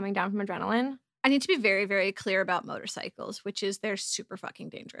with like coming down from adrenaline? I need to be very, very clear about motorcycles, which is they're super fucking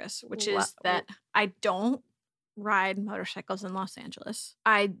dangerous, which is that I don't ride motorcycles in Los Angeles.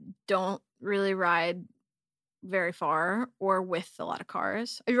 I don't really ride very far or with a lot of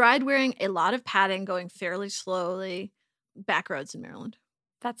cars. I ride wearing a lot of padding, going fairly slowly, back roads in Maryland.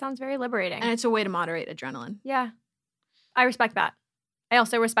 That sounds very liberating. And it's a way to moderate adrenaline. Yeah. I respect that. I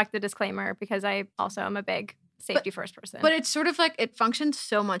also respect the disclaimer because I also am a big safety first person. But it's sort of like it functions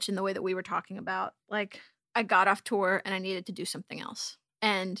so much in the way that we were talking about. Like I got off tour and I needed to do something else.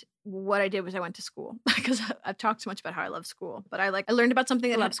 And what I did was I went to school because I've talked so much about how I love school. But I learned about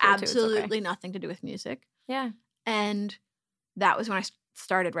something that had absolutely nothing to do with music. Yeah. And that was when I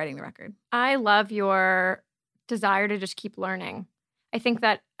started writing the record. I love your desire to just keep learning. I think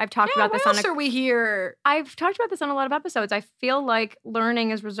that I've talked about this on are we here? I've talked about this on a lot of episodes. I feel like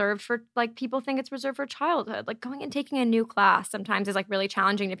learning is reserved for like people think it's reserved for childhood. Like going and taking a new class sometimes is like really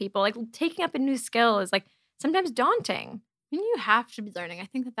challenging to people. Like taking up a new skill is like sometimes daunting. I mean, you have to be learning. I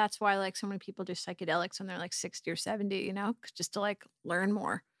think that that's why like so many people do psychedelics when they're like 60 or 70, you know, just to like learn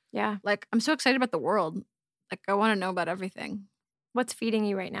more. Yeah. Like I'm so excited about the world. Like I want to know about everything. What's feeding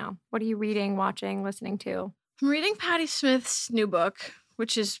you right now? What are you reading, watching, listening to? I'm reading Patti Smith's new book,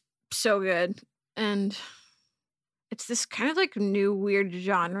 which is so good. And it's this kind of like new weird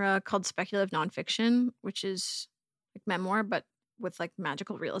genre called speculative nonfiction, which is like memoir, but with like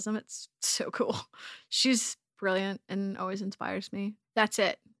magical realism. It's so cool. She's brilliant and always inspires me. That's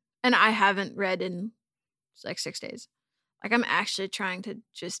it. And I haven't read in like 6 days. Like I'm actually trying to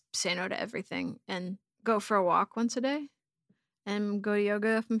just say no to everything and go for a walk once a day and go to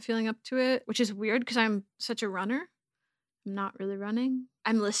yoga if I'm feeling up to it, which is weird because I'm such a runner. I'm not really running.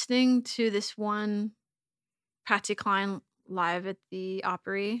 I'm listening to this one Patsy Cline live at the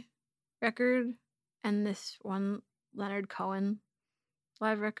Opry record and this one Leonard Cohen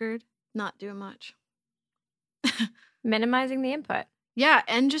live record. Not doing much. Minimizing the input. Yeah,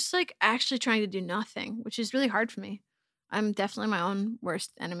 and just like actually trying to do nothing, which is really hard for me. I'm definitely my own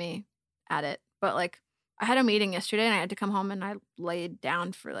worst enemy at it. But like I had a meeting yesterday and I had to come home and I laid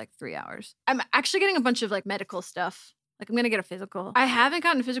down for like 3 hours. I'm actually getting a bunch of like medical stuff. Like I'm going to get a physical. I haven't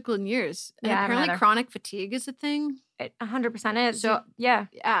gotten a physical in years. And Yeah, apparently chronic fatigue is a thing. It 100% is. So yeah.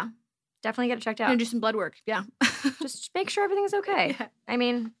 Yeah. Definitely get it checked I'm out. going to do some blood work. Yeah. Just make sure everything's okay. Yeah. I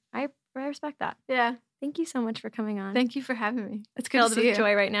mean, I respect that. Yeah. Thank you so much for coming on. Thank you for having me. It's good Filled to see with you.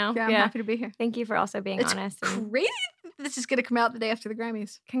 joy right now. Yeah, I'm happy to be here. Thank you for also being It's honest. And crazy that this is going to come out the day after the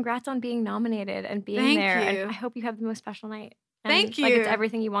Grammys. congrats on being nominated and being Thank there. you. And I hope you have the most special night. And, Thank Like it's you.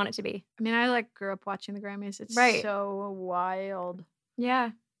 everything you want it to be. I mean, I like grew up watching the Grammys. It's Right. so wild.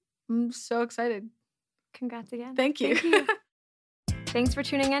 Yeah. I'm so excited. Congrats again. Thank you. Thanks for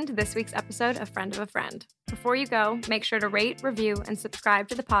tuning in to this week's episode of Friend of a Friend. Before you go, make sure to rate, review, and subscribe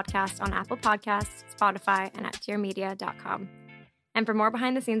to the podcast on Apple Podcasts, Spotify, and at tiermedia.com. And for more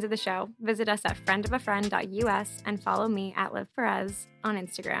behind the scenes of the show, visit us at friendofafriend.us and follow me at Liv Perez on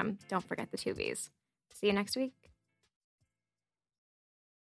Instagram. Don't forget the 2 V's. See you next week.